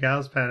Fighter.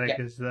 Gal's Panic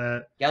is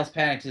the... Gal's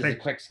Panic is the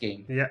Quicks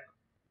game. Yeah.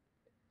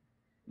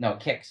 No,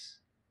 Kicks.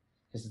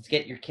 Because it's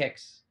Get Your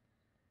Kicks.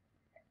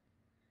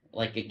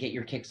 Like, get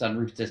your kicks on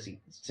Route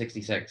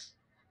 66.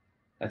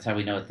 That's how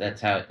we know it. That's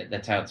how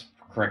it's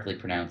correctly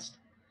pronounced.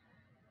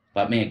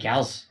 But man,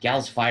 Gal's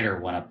Fighter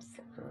went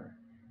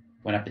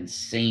up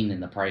insane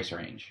in the price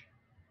range.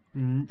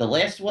 Mm-hmm. The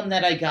last one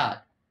that I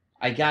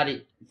got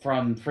it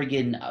from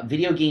friggin'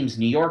 Video Games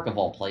New York of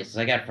all places.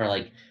 I got it for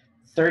like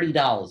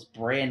 $30,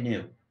 brand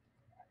new.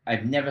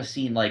 I've never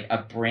seen like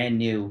a brand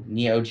new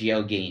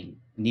Neo-Geo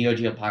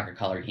Neo-Geo Pocket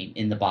Color game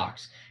in the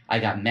box. I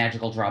got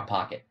Magical Drop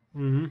Pocket.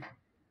 Mm-hmm.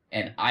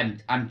 And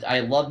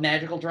I love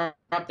Magical Drop.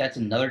 That's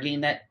another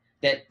game that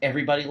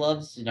everybody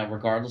loves, you know,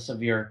 regardless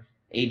of your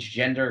age,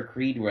 gender,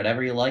 creed,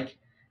 whatever you like.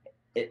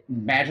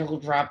 Magical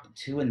Drop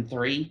 2 and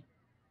 3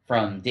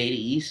 from Data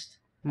East.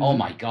 Mm-hmm. Oh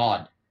my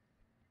god!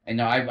 I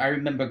know. I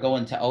remember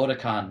going to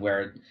Otakon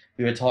where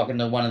we were talking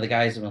to one of the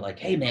guys and we're like,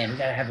 "Hey man, we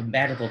gotta have a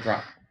Magical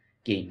Drop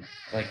game."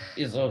 Like,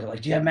 do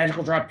you have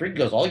Magical Drop 3? He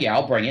goes, "Oh yeah,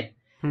 I'll bring it."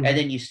 Mm-hmm. And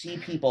then you see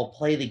people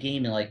play the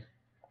game and like,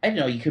 I don't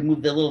know, you can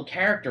move the little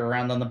character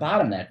around on the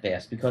bottom that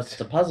fast because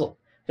it's a puzzle.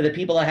 For the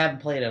people that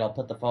haven't played it, I'll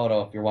put the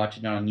photo if you're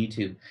watching it on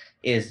YouTube.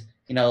 Is,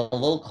 you know, a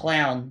little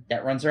clown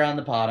that runs around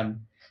the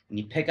bottom, and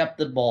you pick up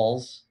the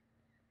balls,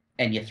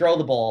 and you throw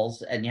the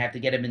balls, and you have to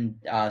get them in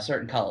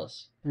certain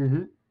colors.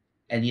 Mm-hmm.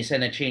 And you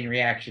send a chain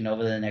reaction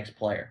over to the next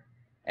player.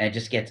 And it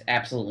just gets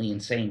absolutely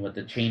insane with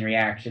the chain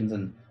reactions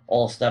and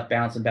all stuff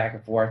bouncing back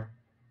and forth.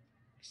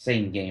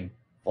 Same game.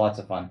 Lots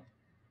of fun.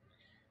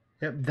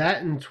 Yep,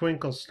 that and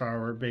Twinkle Star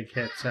were big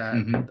hits at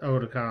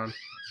Otakon.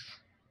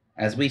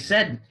 As we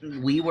said,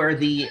 we were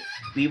the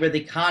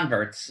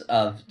converts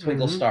of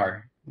Twinkle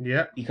Star.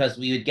 Yep. Because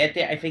we would get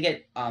there. I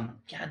forget. God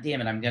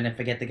damn it! I'm gonna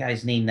forget the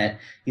guy's name that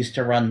used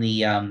to run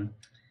the.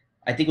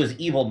 I think it was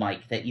Evil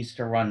Mike that used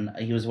to run.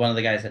 He was one of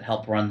the guys that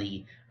helped run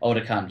the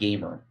Otakon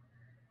game room.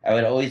 I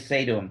would always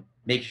say to him,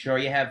 make sure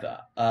you have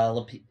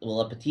a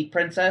Petite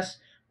Princess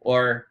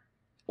or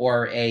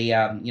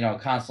a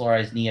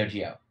consolarized Neo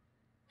Geo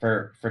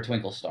for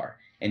Twinkle Star,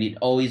 and he'd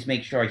always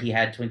make sure he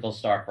had Twinkle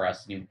Star for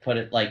us. And he'd put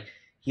it like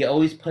he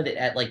always put it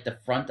at like the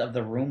front of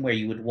the room where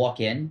you would walk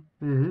in,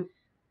 and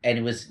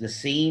it was the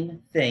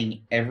same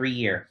thing every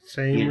year.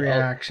 Same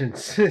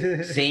reactions.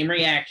 Same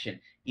reaction.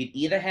 You'd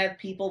either have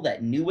people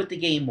that knew what the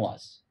game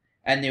was,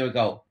 and they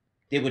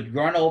would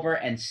run over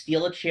and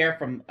steal a chair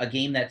from a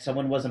game that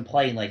someone wasn't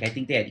playing. Like, I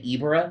think they had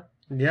Ibera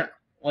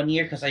one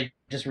year, because I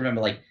just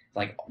remember, like,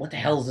 what the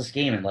hell is this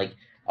game? And, like,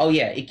 oh,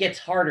 yeah, it gets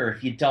harder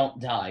if you don't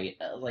die.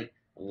 Like,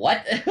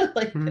 what?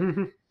 Like,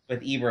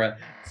 with Ibera.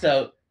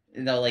 So,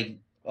 you know, like,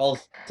 all of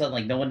a sudden,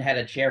 like, no one had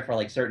a chair for,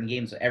 like, certain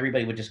games, so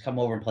everybody would just come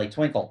over and play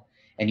Twinkle.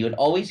 And you would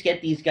always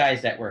get these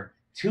guys that were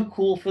too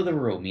cool for the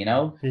room, you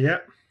know?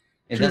 Yep.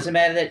 It doesn't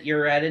matter that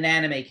you're at an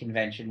anime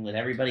convention with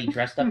everybody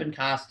dressed up in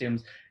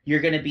costumes. You're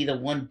going to be the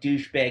one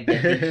douchebag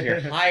that thinks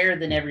you're higher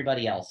than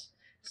everybody else.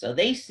 So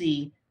they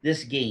see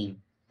this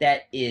game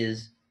that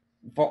is,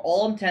 for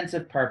all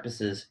intensive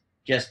purposes,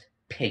 just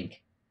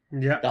pink.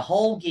 Yeah. The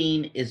whole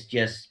game is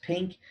just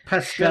pink.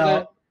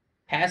 Pastel,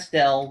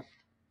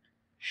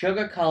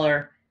 sugar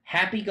color,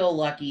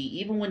 happy-go-lucky.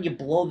 Even when you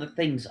blow the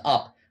things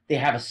up, they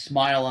have a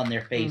smile on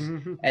their face.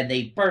 And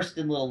they burst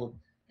in little,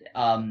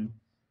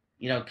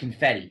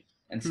 confetti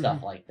and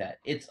stuff like that.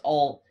 It's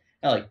all,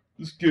 like,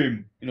 this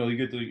game, you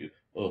get the,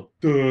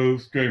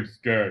 this game's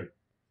gay.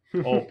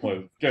 I'll play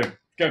this game.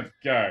 This game's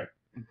gay.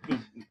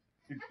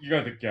 You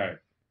guys are gay.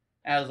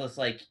 I was just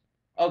like,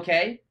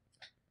 okay,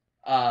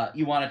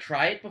 you want to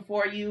try it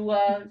before you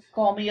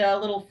call me a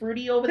little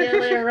fruity over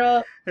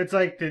there? It's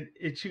like, did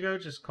Ichigo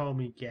just call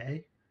me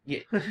gay?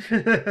 Yeah.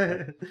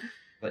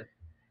 But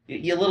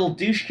you little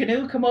douche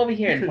canoe, come over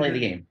here and play the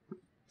game.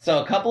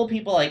 So a couple of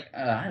people like,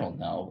 I don't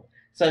know.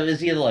 So it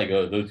was either like,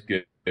 oh, that's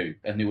gay,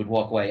 and they would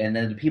walk away. And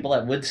then the people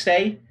that would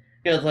stay,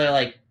 they're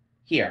like,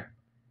 here,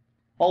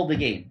 hold the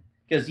game.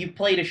 Because you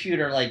played a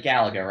shooter like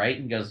Galaga, right?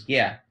 And he goes,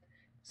 yeah.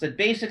 So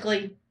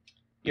basically,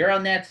 You're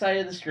on that side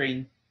of the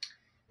screen.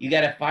 You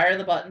gotta fire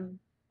the button,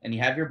 and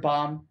you have your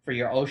bomb for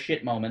your oh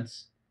shit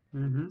moments.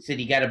 Mm-hmm. So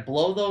you gotta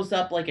blow those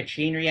up like a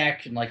chain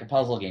reaction, like a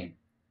puzzle game.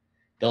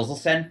 Those will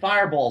send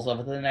fireballs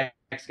over to the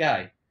next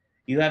guy.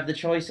 You have the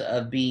choice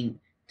of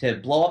to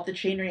blow up the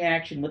chain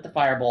reaction with the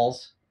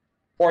fireballs,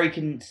 or you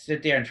can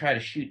sit there and try to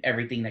shoot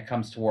everything that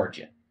comes towards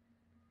you.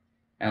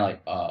 And I'm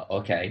like,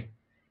 okay.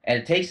 And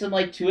it takes them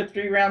like 2 or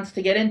 3 rounds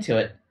to get into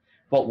it,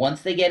 but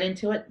once they get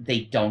into it,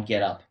 they don't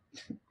get up.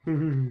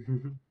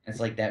 It's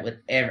like that with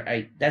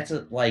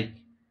like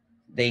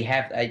they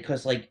have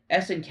because like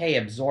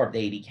SNK absorbed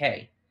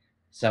 80K,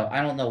 so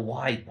I don't know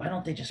why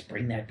don't they just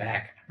bring that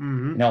back?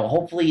 Mm-hmm. No,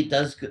 hopefully it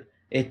does good.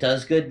 It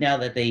does good now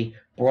that they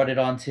brought it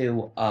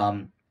onto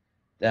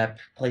the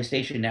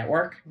PlayStation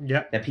Network.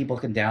 Yep. That people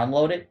can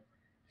download it,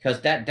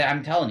 because that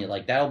I'm telling you,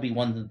 like that'll be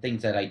one of the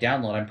things that I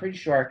download. I'm pretty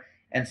sure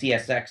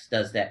NCSX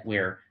does that,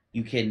 where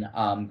you can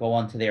go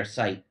onto their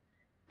site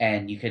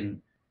and you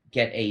can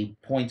get a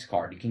points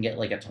card. You can get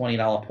like a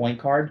 $20 point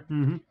card,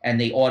 Mm-hmm.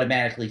 and they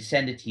automatically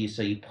send it to you.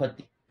 So you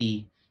put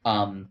you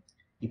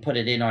put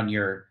it in on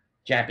your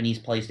Japanese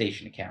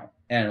PlayStation account,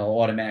 and it'll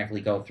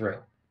automatically go through.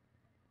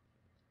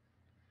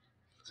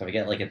 So we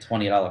get like a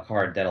 $20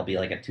 card that'll be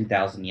like a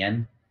 2,000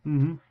 yen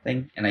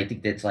thing, and I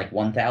think that's like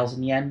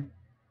 1,000 yen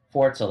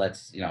for it. So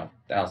that's that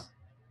was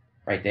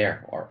right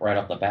there, or right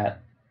off the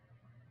bat.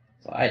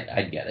 So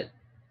I'd get it.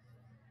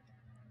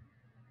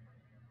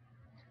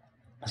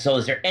 So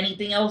is there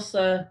anything else?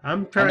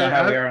 I'm trying. I don't know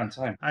how we are on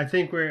time. I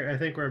think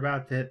we're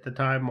about to hit the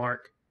time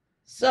mark.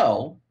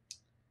 So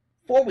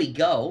before we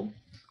go,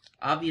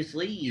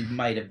 obviously you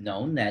might have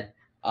known that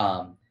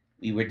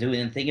we were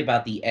doing a thing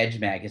about the Edge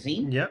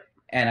magazine. Yep.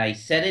 And I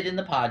said it in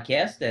the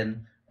podcast,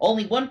 and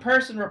only one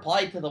person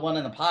replied to the one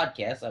in the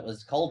podcast. That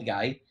was Cold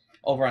Guy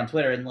over on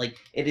Twitter, and like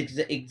it is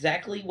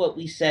exactly what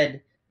we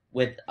said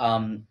with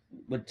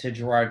to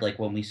Gerard, like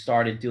when we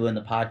started doing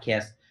the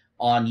podcast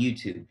on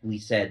YouTube. We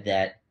said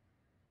that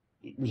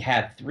we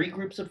have 3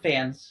 groups of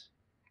fans,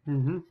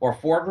 or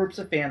 4 groups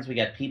of fans. We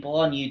got people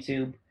on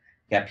YouTube,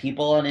 got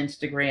people on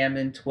Instagram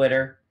and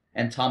Twitter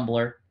and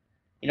Tumblr.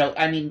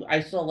 I mean,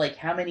 I saw like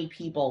how many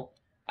people.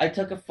 I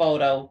took a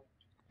photo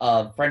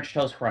of French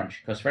Toast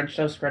Crunch, because French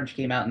Toast Crunch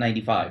came out in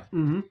 '95,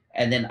 and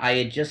then I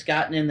had just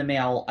gotten in the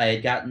mail. I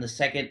had gotten the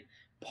second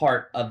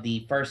part of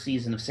the first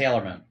season of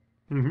Sailor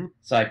Moon,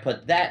 so I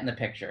put that in the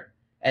picture,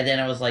 and then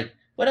I was like,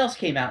 "What else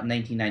came out in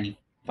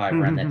 1995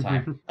 around that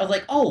time?" I was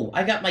like, "Oh,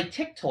 I got my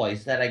Tick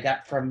toys that I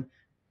got from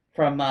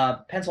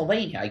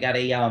Pennsylvania. I got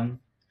a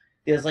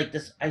there's like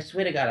this. I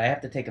swear to God, I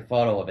have to take a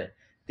photo of it.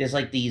 There's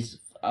like these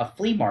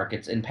flea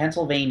markets in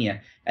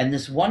Pennsylvania, and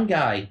this one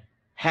guy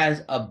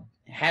has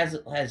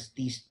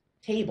these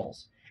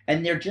tables,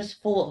 and they're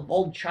just full of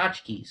old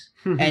tchotchkes,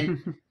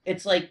 and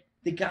it's like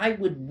the guy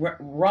would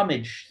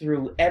rummage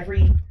through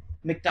every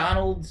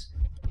McDonald's,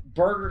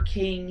 Burger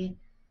King,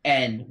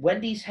 and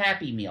Wendy's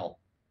Happy Meal,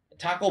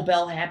 Taco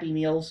Bell Happy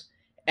Meals,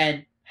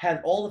 and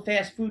had all the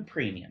fast food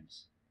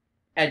premiums.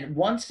 And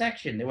one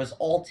section there was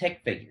all Tick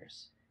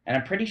figures, and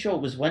I'm pretty sure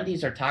it was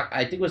Wendy's or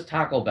I think it was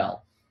Taco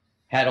Bell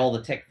had all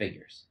the Tick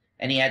figures,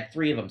 and he had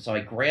 3 of them, so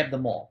I grabbed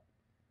them all.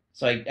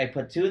 So I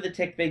put 2 of the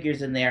Tick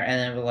figures in there, and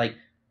then I was like,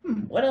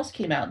 what else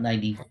came out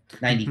in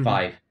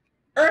 95?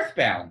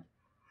 Earthbound.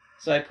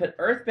 So I put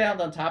Earthbound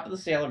on top of the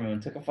Sailor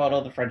Moon, took a photo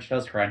of the French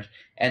Toast Crunch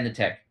and the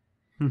Tick,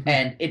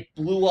 and it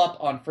blew up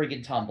on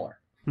friggin' Tumblr.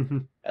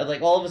 And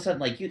like all of a sudden,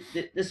 like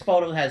this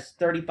photo has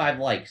 35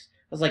 likes.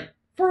 I was like,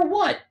 for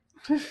what?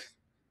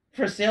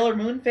 For Sailor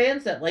Moon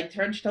fans that like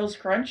French Toast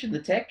Crunch and the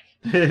Tick?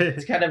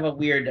 It's kind of a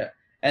weird.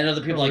 And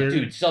other people are like,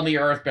 dude, sell me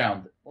your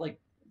Earthbound. Like,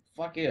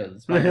 fuck you,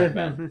 it's my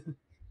Earthbound.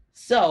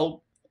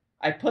 So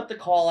I put the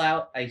call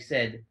out. I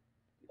said,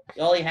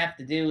 all you have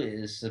to do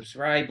is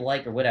subscribe,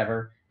 like, or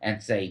whatever,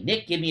 and say,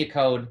 Nick, give me a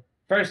code.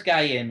 First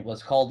guy in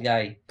was Cold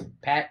Guy.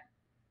 Pat,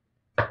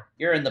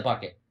 you're in the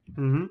bucket.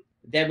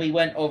 Then we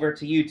went over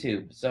to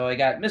YouTube. So I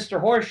got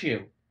Mr.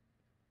 Horseshoe.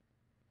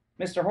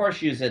 Mr.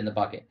 Horseshoe's in the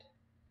bucket.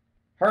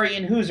 Hurry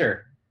and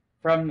Hoosier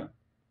from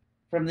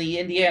the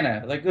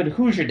Indiana, the good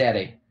Hoosier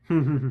Daddy.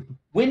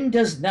 Win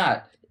Does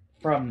Not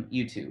from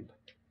YouTube.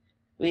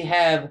 We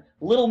have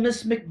Little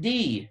Miss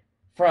McD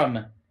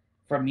from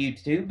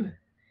YouTube,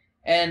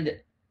 and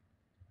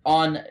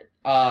on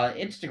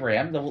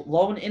Instagram, the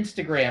lone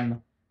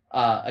Instagram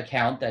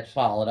account that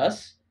followed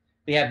us,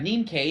 we have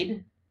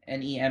Nemcade,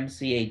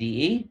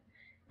 Nemcade,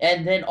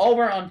 and then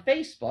over on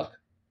Facebook,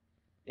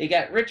 we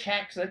got Rich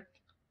Haxick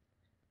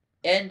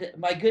and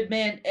my good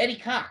man Eddie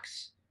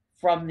Cox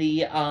from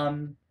the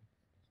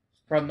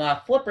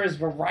Flippers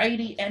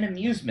Variety and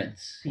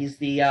Amusements. He's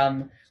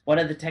the one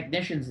of the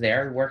technicians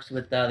there, works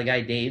with the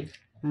guy Dave.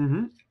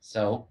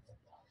 So,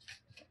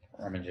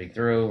 rummaging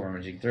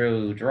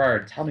through.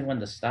 Gerard, tell me when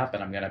to stop,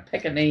 and I'm going to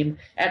pick a name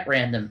at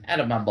random out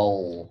of my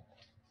bowl.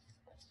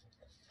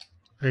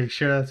 Are you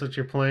sure that's what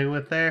you're playing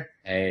with there?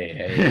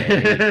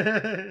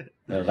 Hey.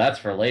 No, that's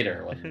for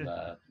later when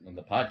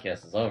the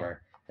podcast is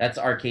over. That's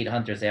Arcade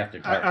Hunters After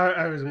Dark.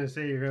 I was gonna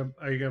say,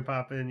 are you gonna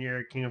pop in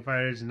your King of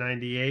Fighters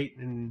 '98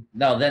 and?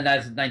 No, then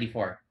that's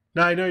 94.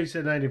 No, I know you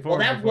said '94. Well,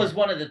 that was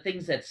one of the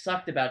things that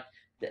sucked about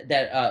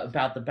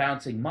about the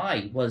bouncing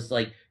Mai was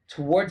like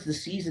towards the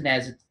season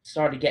as it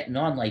started getting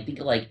on. Like, I think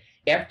like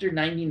after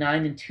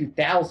 '99 and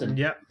 2000,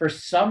 Yep. for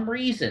some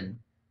reason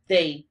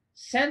they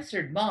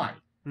censored Mai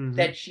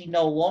that she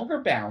no longer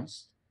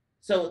bounced,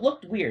 so it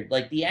looked weird.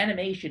 Like the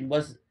animation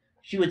was,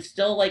 she would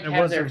still like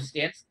have their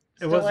stance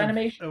still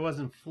animation. It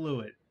wasn't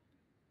fluid.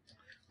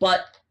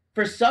 But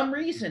for some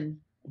reason,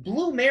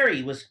 Blue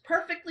Mary was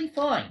perfectly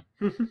fine.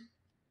 I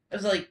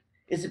was like,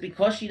 is it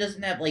because she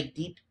doesn't have like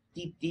deep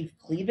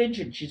cleavage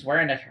and she's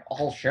wearing a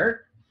whole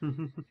shirt?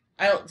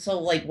 So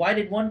like, why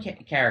did one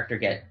character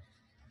get?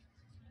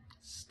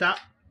 Stop.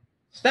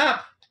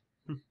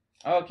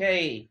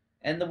 Okay,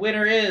 and the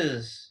winner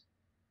is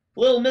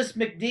Little Miss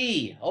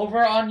McD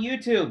over on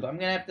YouTube. I'm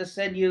gonna have to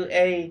send you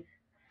a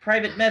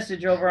private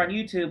message over on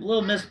YouTube.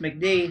 Little Miss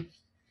McD,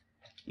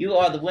 you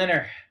are the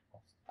winner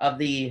of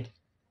the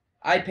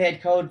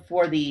iPad code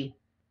for the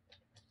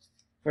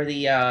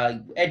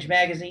Edge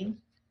magazine.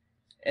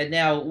 And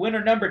now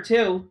winner number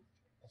 2.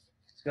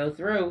 Let's go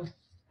through.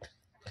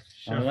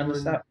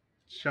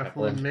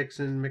 Shuffling,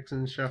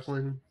 mixing,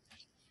 shuffling.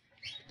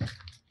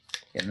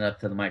 Getting up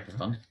to the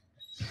microphone.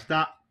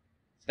 Stop.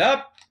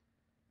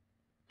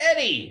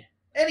 Eddie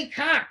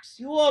Cox,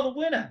 you are the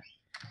winner.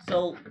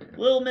 So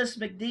Little Miss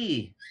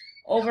McD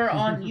over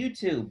on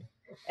YouTube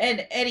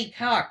and Eddie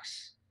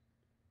Cox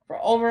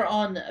over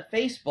on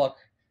Facebook.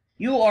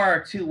 You are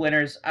our 2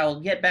 winners. I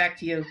will get back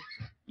to you.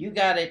 You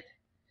got it.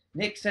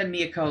 Nick, send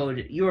me a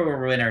code. You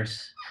are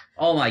winners.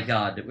 Oh my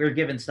God, we're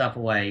giving stuff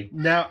away.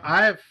 Now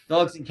I have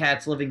dogs and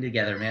cats living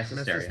together, mass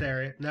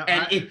hysteria. Now,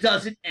 and it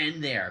doesn't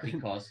end there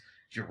because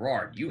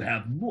Gerard, you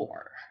have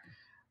more.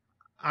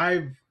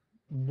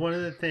 One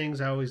of the things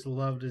I always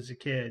loved as a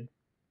kid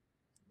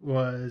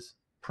was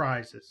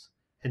prizes.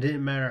 It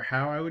didn't matter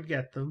how I would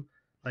get them.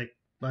 Like,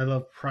 I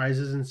love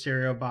prizes in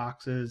cereal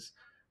boxes,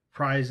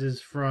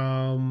 prizes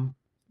from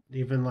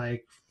even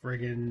like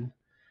friggin'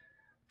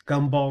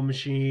 gumball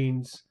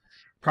machines.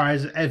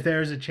 Prize, if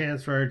there's a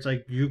chance for it's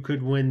like you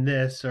could win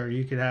this, or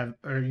you could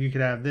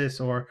have this,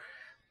 or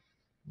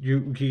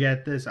you could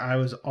get this. I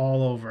was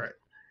all over it.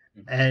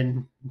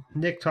 And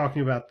Nick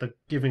talking about the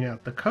giving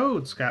out the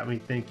codes got me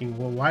thinking,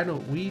 well, why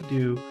don't we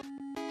do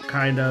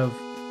kind of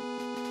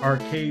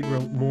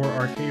more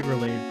arcade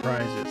related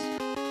prizes?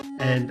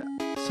 And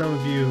some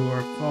of you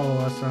who follow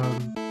us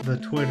on the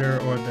Twitter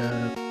or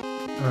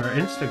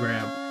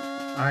Instagram,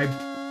 I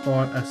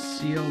bought a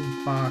sealed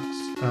box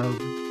of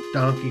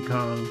Donkey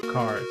Kong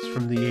cards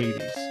from the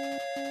 80s.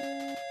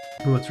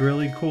 And what's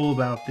really cool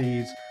about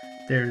these,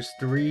 there's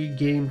 3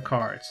 game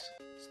cards.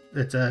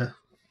 It's a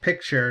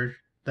picture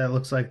that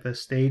looks like the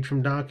stage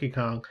from Donkey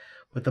Kong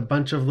with a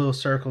bunch of little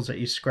circles that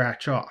you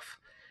scratch off.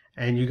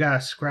 And you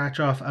gotta scratch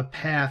off a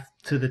path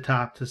to the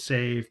top to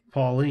save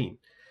Pauline.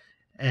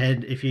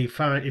 And if you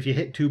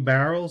hit 2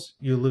 barrels,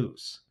 you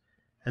lose.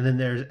 And then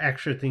there's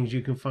extra things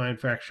you can find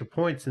for extra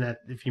points, and that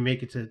if you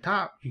make it to the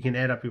top, you can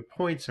add up your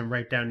points and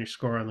write down your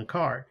score on the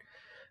card.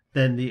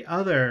 Then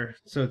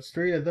so it's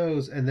 3 of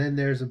those, and then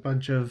there's a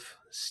bunch of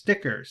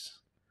stickers.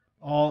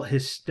 All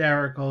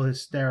hysterical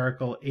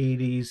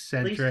 80s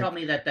centric. Please tell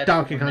me that's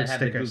Donkey Kong Kong that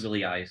stickers. Have the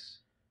googly eyes.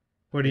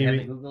 What do you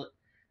mean?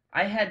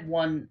 I had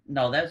one.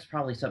 No, that's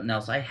probably something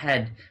else. I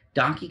had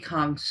Donkey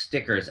Kong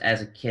stickers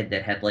as a kid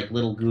that had like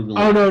little googly.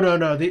 Oh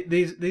no!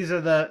 These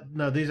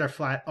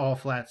are all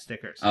flat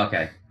stickers.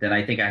 Okay, then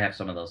I think I have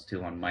some of those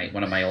too on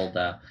one of my old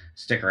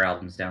sticker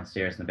albums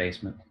downstairs in the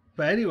basement.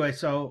 But anyway,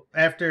 so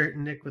after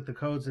Nick with the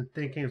codes and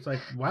thinking, it's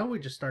like, why don't we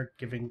just start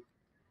giving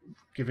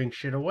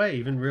shit away,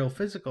 even real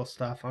physical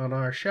stuff on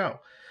our show?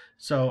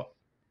 So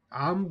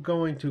I'm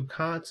going to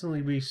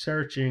constantly be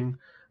searching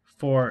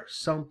for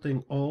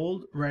something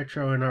old,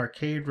 retro, and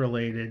arcade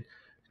related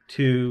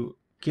to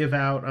give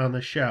out on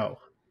the show.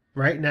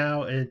 Right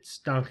now, it's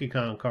Donkey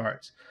Kong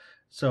cards.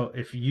 So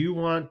if you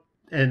want,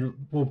 and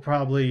we'll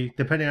probably,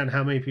 depending on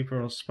how many people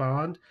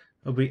respond,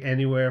 it'll be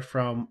anywhere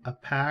from a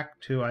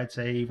pack to, I'd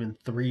say, even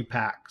 3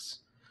 packs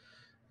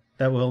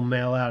that we'll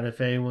mail out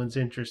if anyone's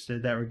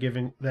interested,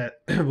 that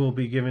we'll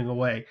be giving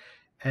away.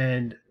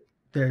 And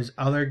there's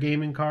other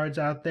gaming cards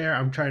out there.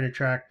 I'm trying to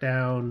track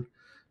down,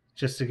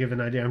 just to give an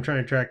idea, I'm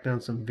trying to track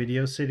down some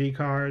Video City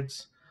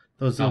cards.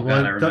 Those are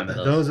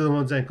those are the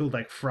ones that include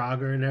like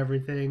Frogger and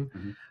everything.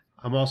 Mm-hmm.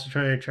 I'm also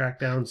trying to track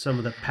down some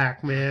of the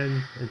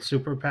Pac-Man and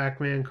Super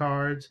Pac-Man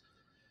cards.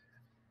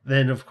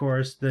 Then, of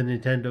course, the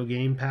Nintendo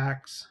game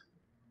packs.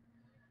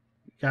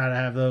 Gotta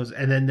have those.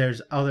 And then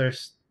there's other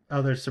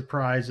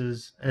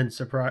surprises and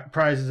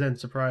surprises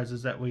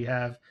that we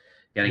have.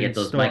 Gotta get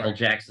those store. Michael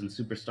Jackson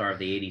Superstar of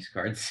the 80s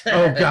cards.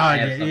 Oh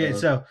God, yeah.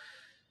 So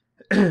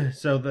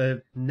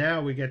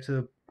now we get to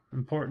the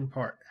important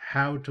part: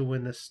 how to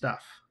win the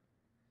stuff.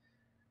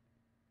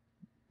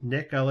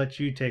 Nick, I'll let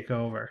you take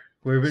over.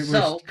 We're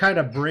kind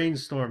of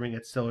brainstorming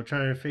it still. We're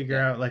trying to figure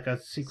out like a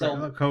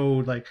secret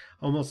code, like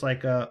almost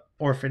like a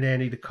Orphan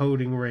Annie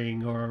decoding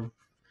ring, or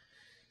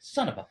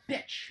Son of a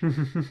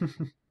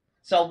bitch.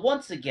 So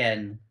once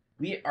again,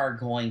 we are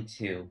going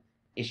to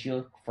issue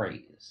a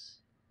phrase.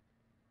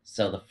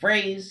 So the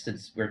phrase,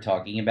 since we're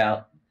talking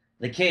about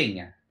the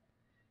king,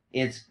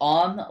 is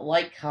on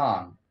like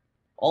Kong.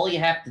 All you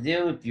have to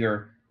do if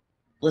you're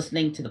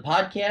listening to the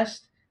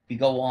podcast, if you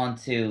go on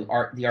to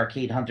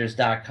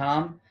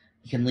thearcadehunters.com,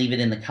 you can leave it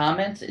in the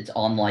comments. It's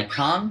on like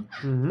Kong.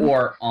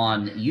 Or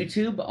on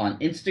YouTube, on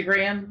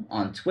Instagram,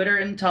 on Twitter,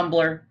 and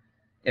Tumblr.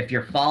 If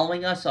you're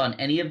following us on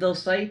any of those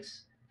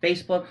sites,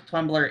 Facebook,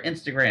 Tumblr,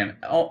 Instagram,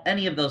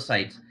 any of those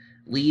sites,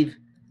 leave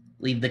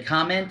the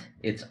comment.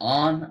 It's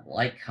on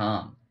like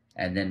Kong.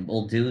 And then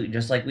we'll do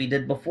just like we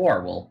did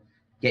before. We'll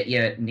get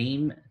your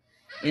name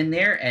in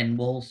there and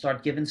we'll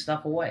start giving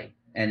stuff away.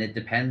 And it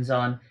depends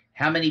on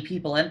how many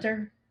people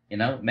enter. You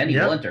know, many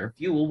will enter,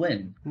 few will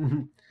win.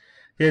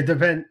 It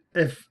depends.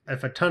 If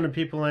a ton of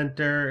people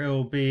enter,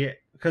 it'll be,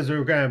 because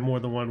we're gonna have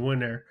more than one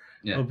winner.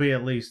 Yeah. It'll be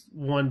at least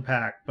one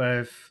pack.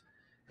 But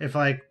if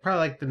like probably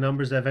like the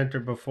numbers that have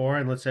entered before,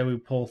 and let's say we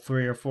pull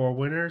 3 or 4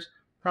 winners,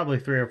 probably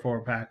 3 or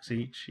 4 packs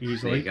each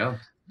easily. There you go.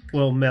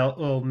 We'll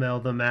mail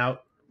them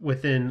out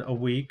within a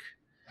week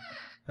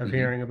of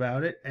hearing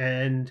about it,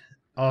 and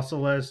also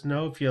let us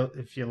know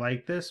if you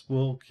like this.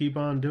 We'll keep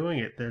on doing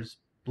it. There's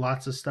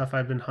lots of stuff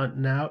I've been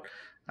hunting out.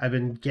 I've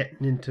been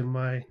getting into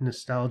my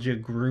nostalgia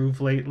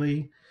groove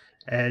lately,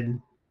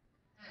 and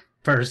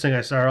first thing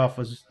I started off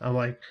was I'm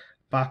like,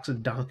 box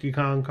of Donkey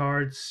Kong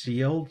cards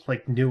sealed,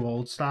 like new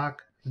old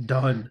stock,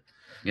 done.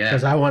 Yeah,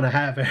 because I want to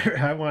have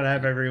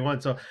every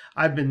one. So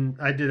I'm going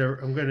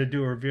to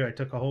do a review. I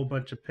took a whole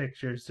bunch of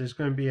pictures. There's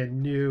going to be a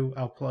new,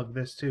 I'll plug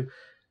this too.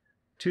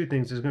 2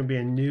 things. There's going to be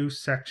a new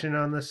section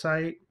on the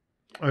site,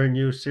 or a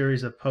new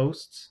series of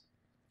posts.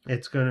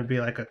 It's going to be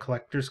like a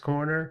collector's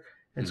corner.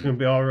 It's going to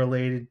be all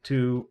related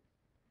to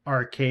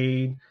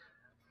arcade,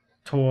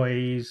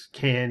 toys,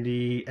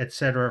 candy,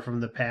 etc. from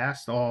the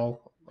past,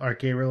 all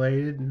arcade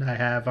related. And I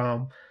have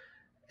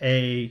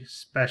a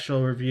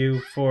special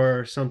review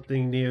for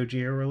something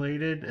Neo-Geo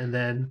related, and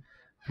then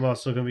I'm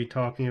also going to be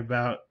talking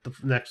about the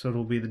next one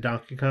will be the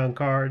Donkey Kong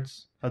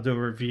cards. I'll do a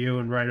review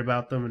and write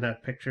about them and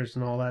have pictures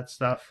and all that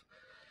stuff.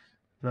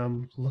 And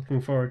I'm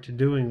looking forward to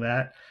doing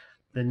that.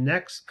 The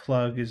next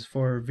plug is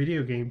for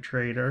Video Game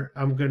Trader.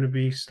 I'm going to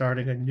be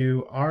starting a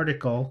new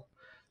article.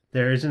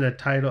 There isn't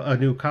a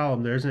new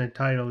column. There isn't a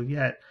title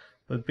yet,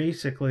 but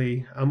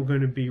basically I'm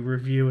going to be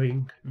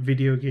reviewing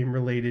video game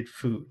related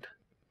food.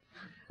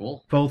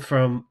 Cool. Both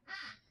from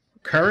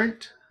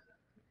current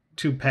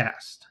to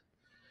past.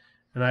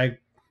 And I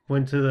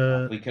went to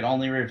the... We could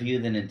only review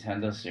the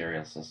Nintendo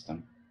cereal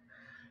system.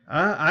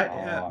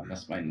 I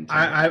miss my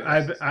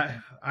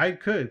Nintendo. I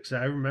could, because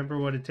I remember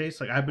what it tastes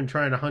like. I've been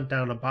trying to hunt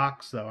down a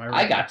box, though.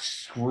 I got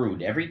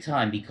screwed every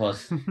time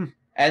because,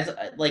 as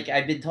like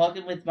I've been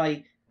talking with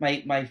my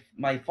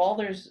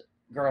father's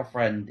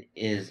girlfriend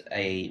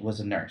was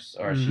a nurse,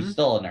 or she's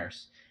still a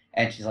nurse,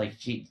 and she's like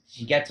she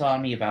gets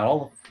on me about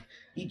all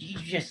the you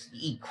just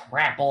eat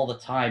crap all the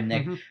time,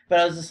 Nick. But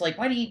I was just like,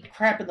 why do you eat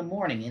crap in the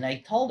morning? And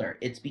I told her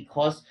it's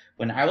because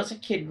when I was a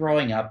kid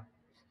growing up,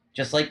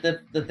 just like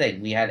the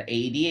thing, we had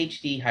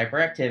ADHD,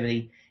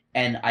 hyperactivity,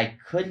 and I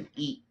couldn't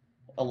eat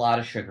a lot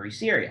of sugary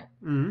cereal.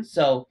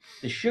 So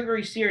the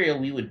sugary cereal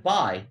we would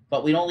buy,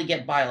 but we'd only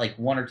buy like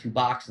 1 or 2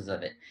 boxes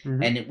of it.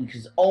 And it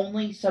was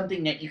only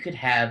something that you could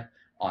have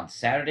on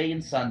Saturday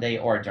and Sunday,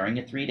 or during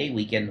a 3-day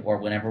weekend, or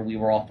whenever we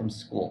were off from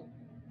school.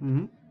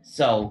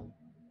 So,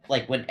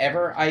 like,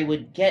 whenever I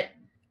would get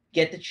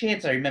the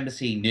chance, I remember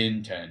seeing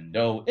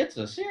Nintendo, it's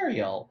a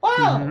cereal.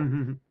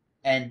 Wow!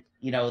 And,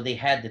 you know, they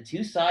had the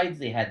 2 sides.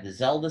 They had the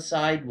Zelda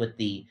side with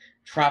the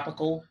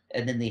tropical,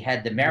 and then they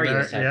had the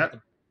Mario side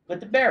with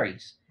the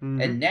berries.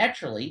 And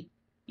naturally,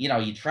 you know,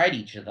 you tried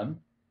each of them.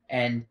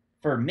 And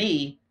for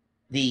me,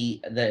 the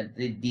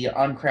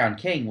uncrowned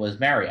king was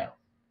Mario.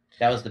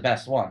 That was the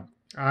best one.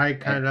 I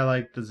kind of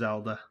like the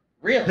Zelda.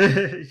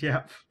 Really?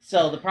 Yeah.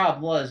 So the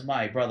problem was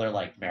my brother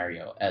liked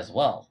Mario as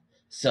well.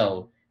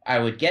 So I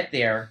would get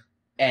there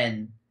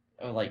and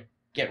like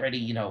get ready,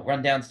 you know,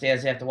 run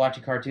downstairs after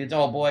watching cartoons.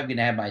 Oh boy, I'm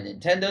gonna have my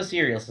Nintendo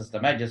cereal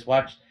system. I just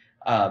watched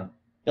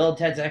Bill and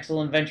Ted's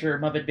Excellent Adventure,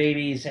 Muppet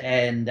Babies,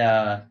 and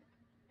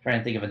trying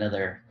to think of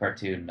another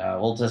cartoon.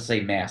 We'll just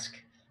say Mask.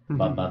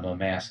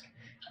 Mask.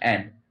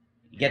 And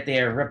you get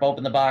there, rip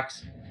open the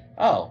box.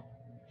 Oh,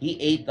 he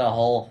ate the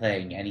whole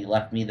thing, and he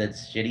left me the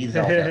shitty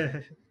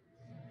Zelda.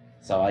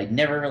 So I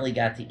never really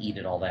got to eat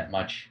it all that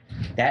much.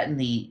 That and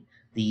the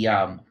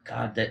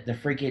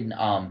freaking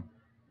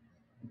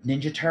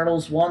Ninja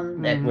Turtles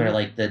one that where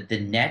like the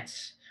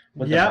nets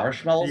with the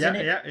marshmallows in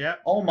it. Yeah.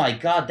 Oh my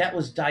god, that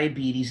was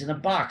diabetes in a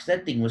box.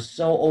 That thing was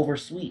so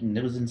oversweetened.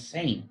 It was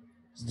insane.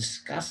 It was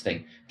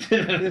disgusting.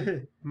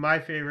 My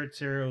favorite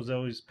cereal was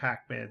always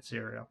Pac-Man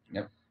cereal.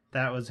 Yep.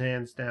 That was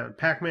hands down.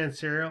 Pac-Man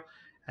cereal,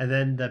 and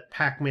then the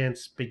Pac-Man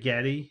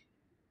spaghetti.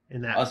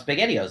 In that.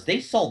 SpaghettiOs.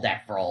 They sold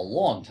that for a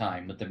long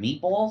time with the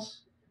meatballs.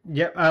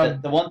 Yep.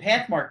 The one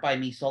Pathmark by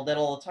me sold that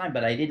all the time,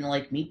 but I didn't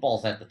like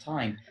meatballs at the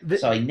time,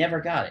 so I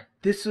never got it.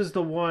 This was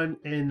the one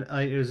in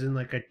it was in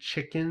like a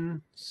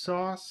chicken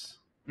sauce.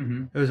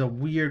 Mm-hmm.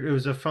 It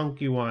was a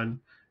funky one.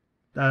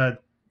 What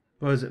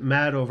was it?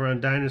 Matt over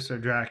on Dinosaur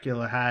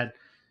Dracula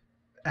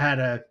had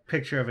a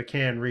picture of a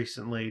can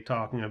recently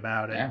talking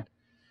about it. Yeah.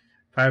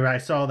 I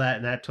saw that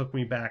and that took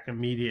me back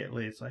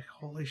immediately. It's like,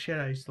 holy shit,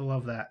 I used to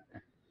love that.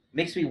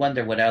 Makes me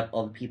wonder what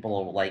other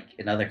people like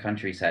in other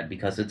countries had,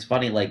 because it's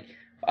funny. Like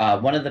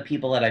one of the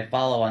people that I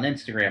follow on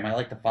Instagram, I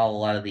like to follow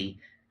a lot of the,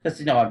 because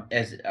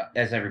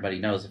as everybody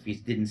knows, if you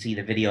didn't see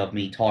the video of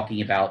me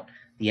talking about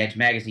the Edge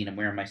magazine, I'm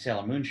wearing my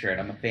Sailor Moon shirt.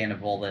 I'm a fan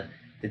of all the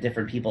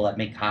different people that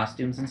make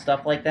costumes and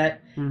stuff like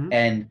that. Mm-hmm.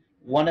 And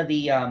one of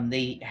the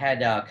they had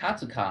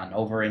Katsucon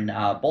over in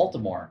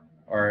Baltimore,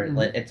 or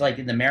Mm-hmm. it's like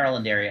in the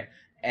Maryland area,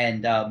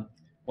 and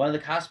one of the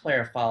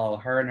cosplayer I follow,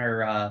 her and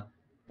her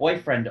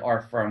boyfriend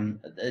are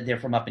they're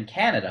from up in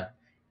Canada,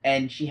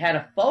 and she had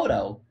a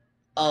photo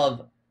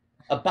of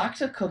a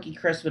box of Cookie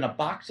Crisp and a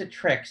box of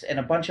Trix and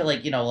a bunch of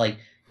like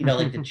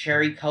like the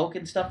cherry Coke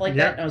and stuff like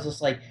that. Yep. And I was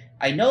just like,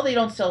 I know they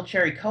don't sell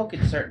cherry Coke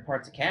in certain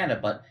parts of Canada,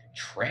 but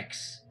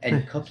Trix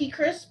and Cookie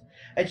Crisp.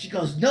 And she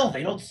goes, no,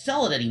 they don't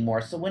sell it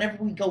anymore. So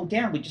whenever we go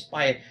down, we just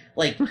buy it.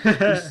 Like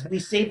we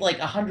save like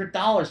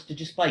 $100 to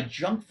just buy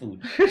junk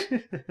food.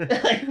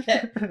 Like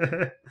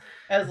that.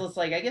 I was just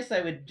like, I guess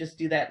I would just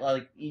do that.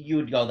 Like you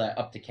would go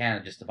up to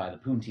Canada just to buy the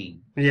poutine.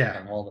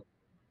 Yeah.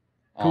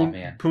 Oh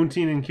man,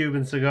 poutine and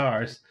Cuban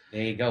cigars.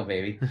 there you go,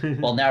 baby.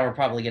 Well, now we're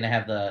probably gonna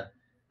have the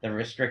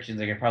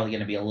restrictions are probably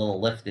gonna be a little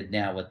lifted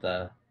now with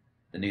the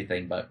new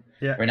thing, but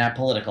yeah. We're not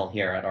political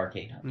here at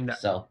Arcade Hunters. No.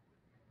 So,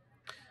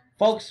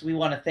 folks, we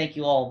want to thank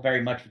you all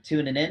very much for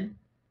tuning in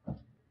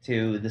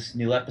to this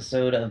new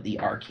episode of the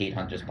Arcade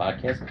Hunters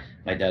podcast.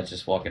 My dad's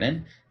just walking in.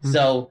 Mm-hmm.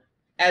 So,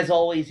 as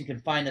always, you can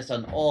find us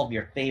on all of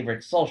your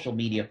favorite social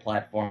media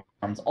platforms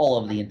all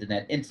over the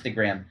internet: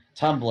 Instagram,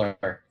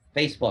 Tumblr,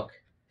 Facebook,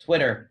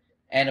 Twitter,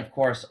 and of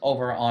course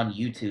over on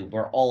YouTube.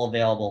 We're all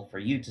available for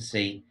you to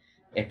see.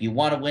 If you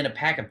want to win a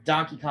pack of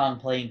Donkey Kong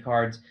playing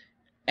cards,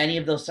 any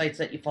of those sites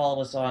that you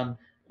follow us on,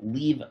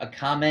 leave a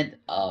comment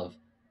of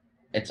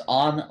 "it's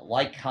on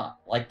like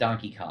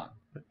Donkey Kong."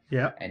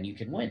 Yeah. And you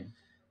can win.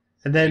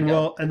 And then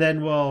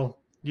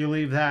you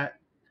leave that.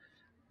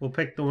 We'll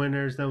pick the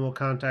winners, then we'll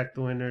contact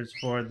the winners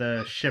for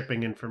the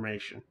shipping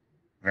information.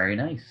 Very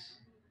nice.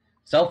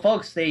 So,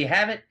 folks, there you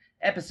have it.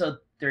 Episode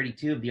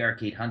 32 of the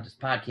Arcade Hunters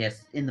podcast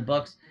is in the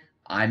books.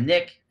 I'm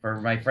Nick. For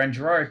my friend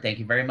Gerard, thank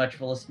you very much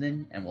for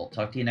listening, and we'll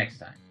talk to you next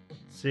time.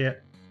 See ya.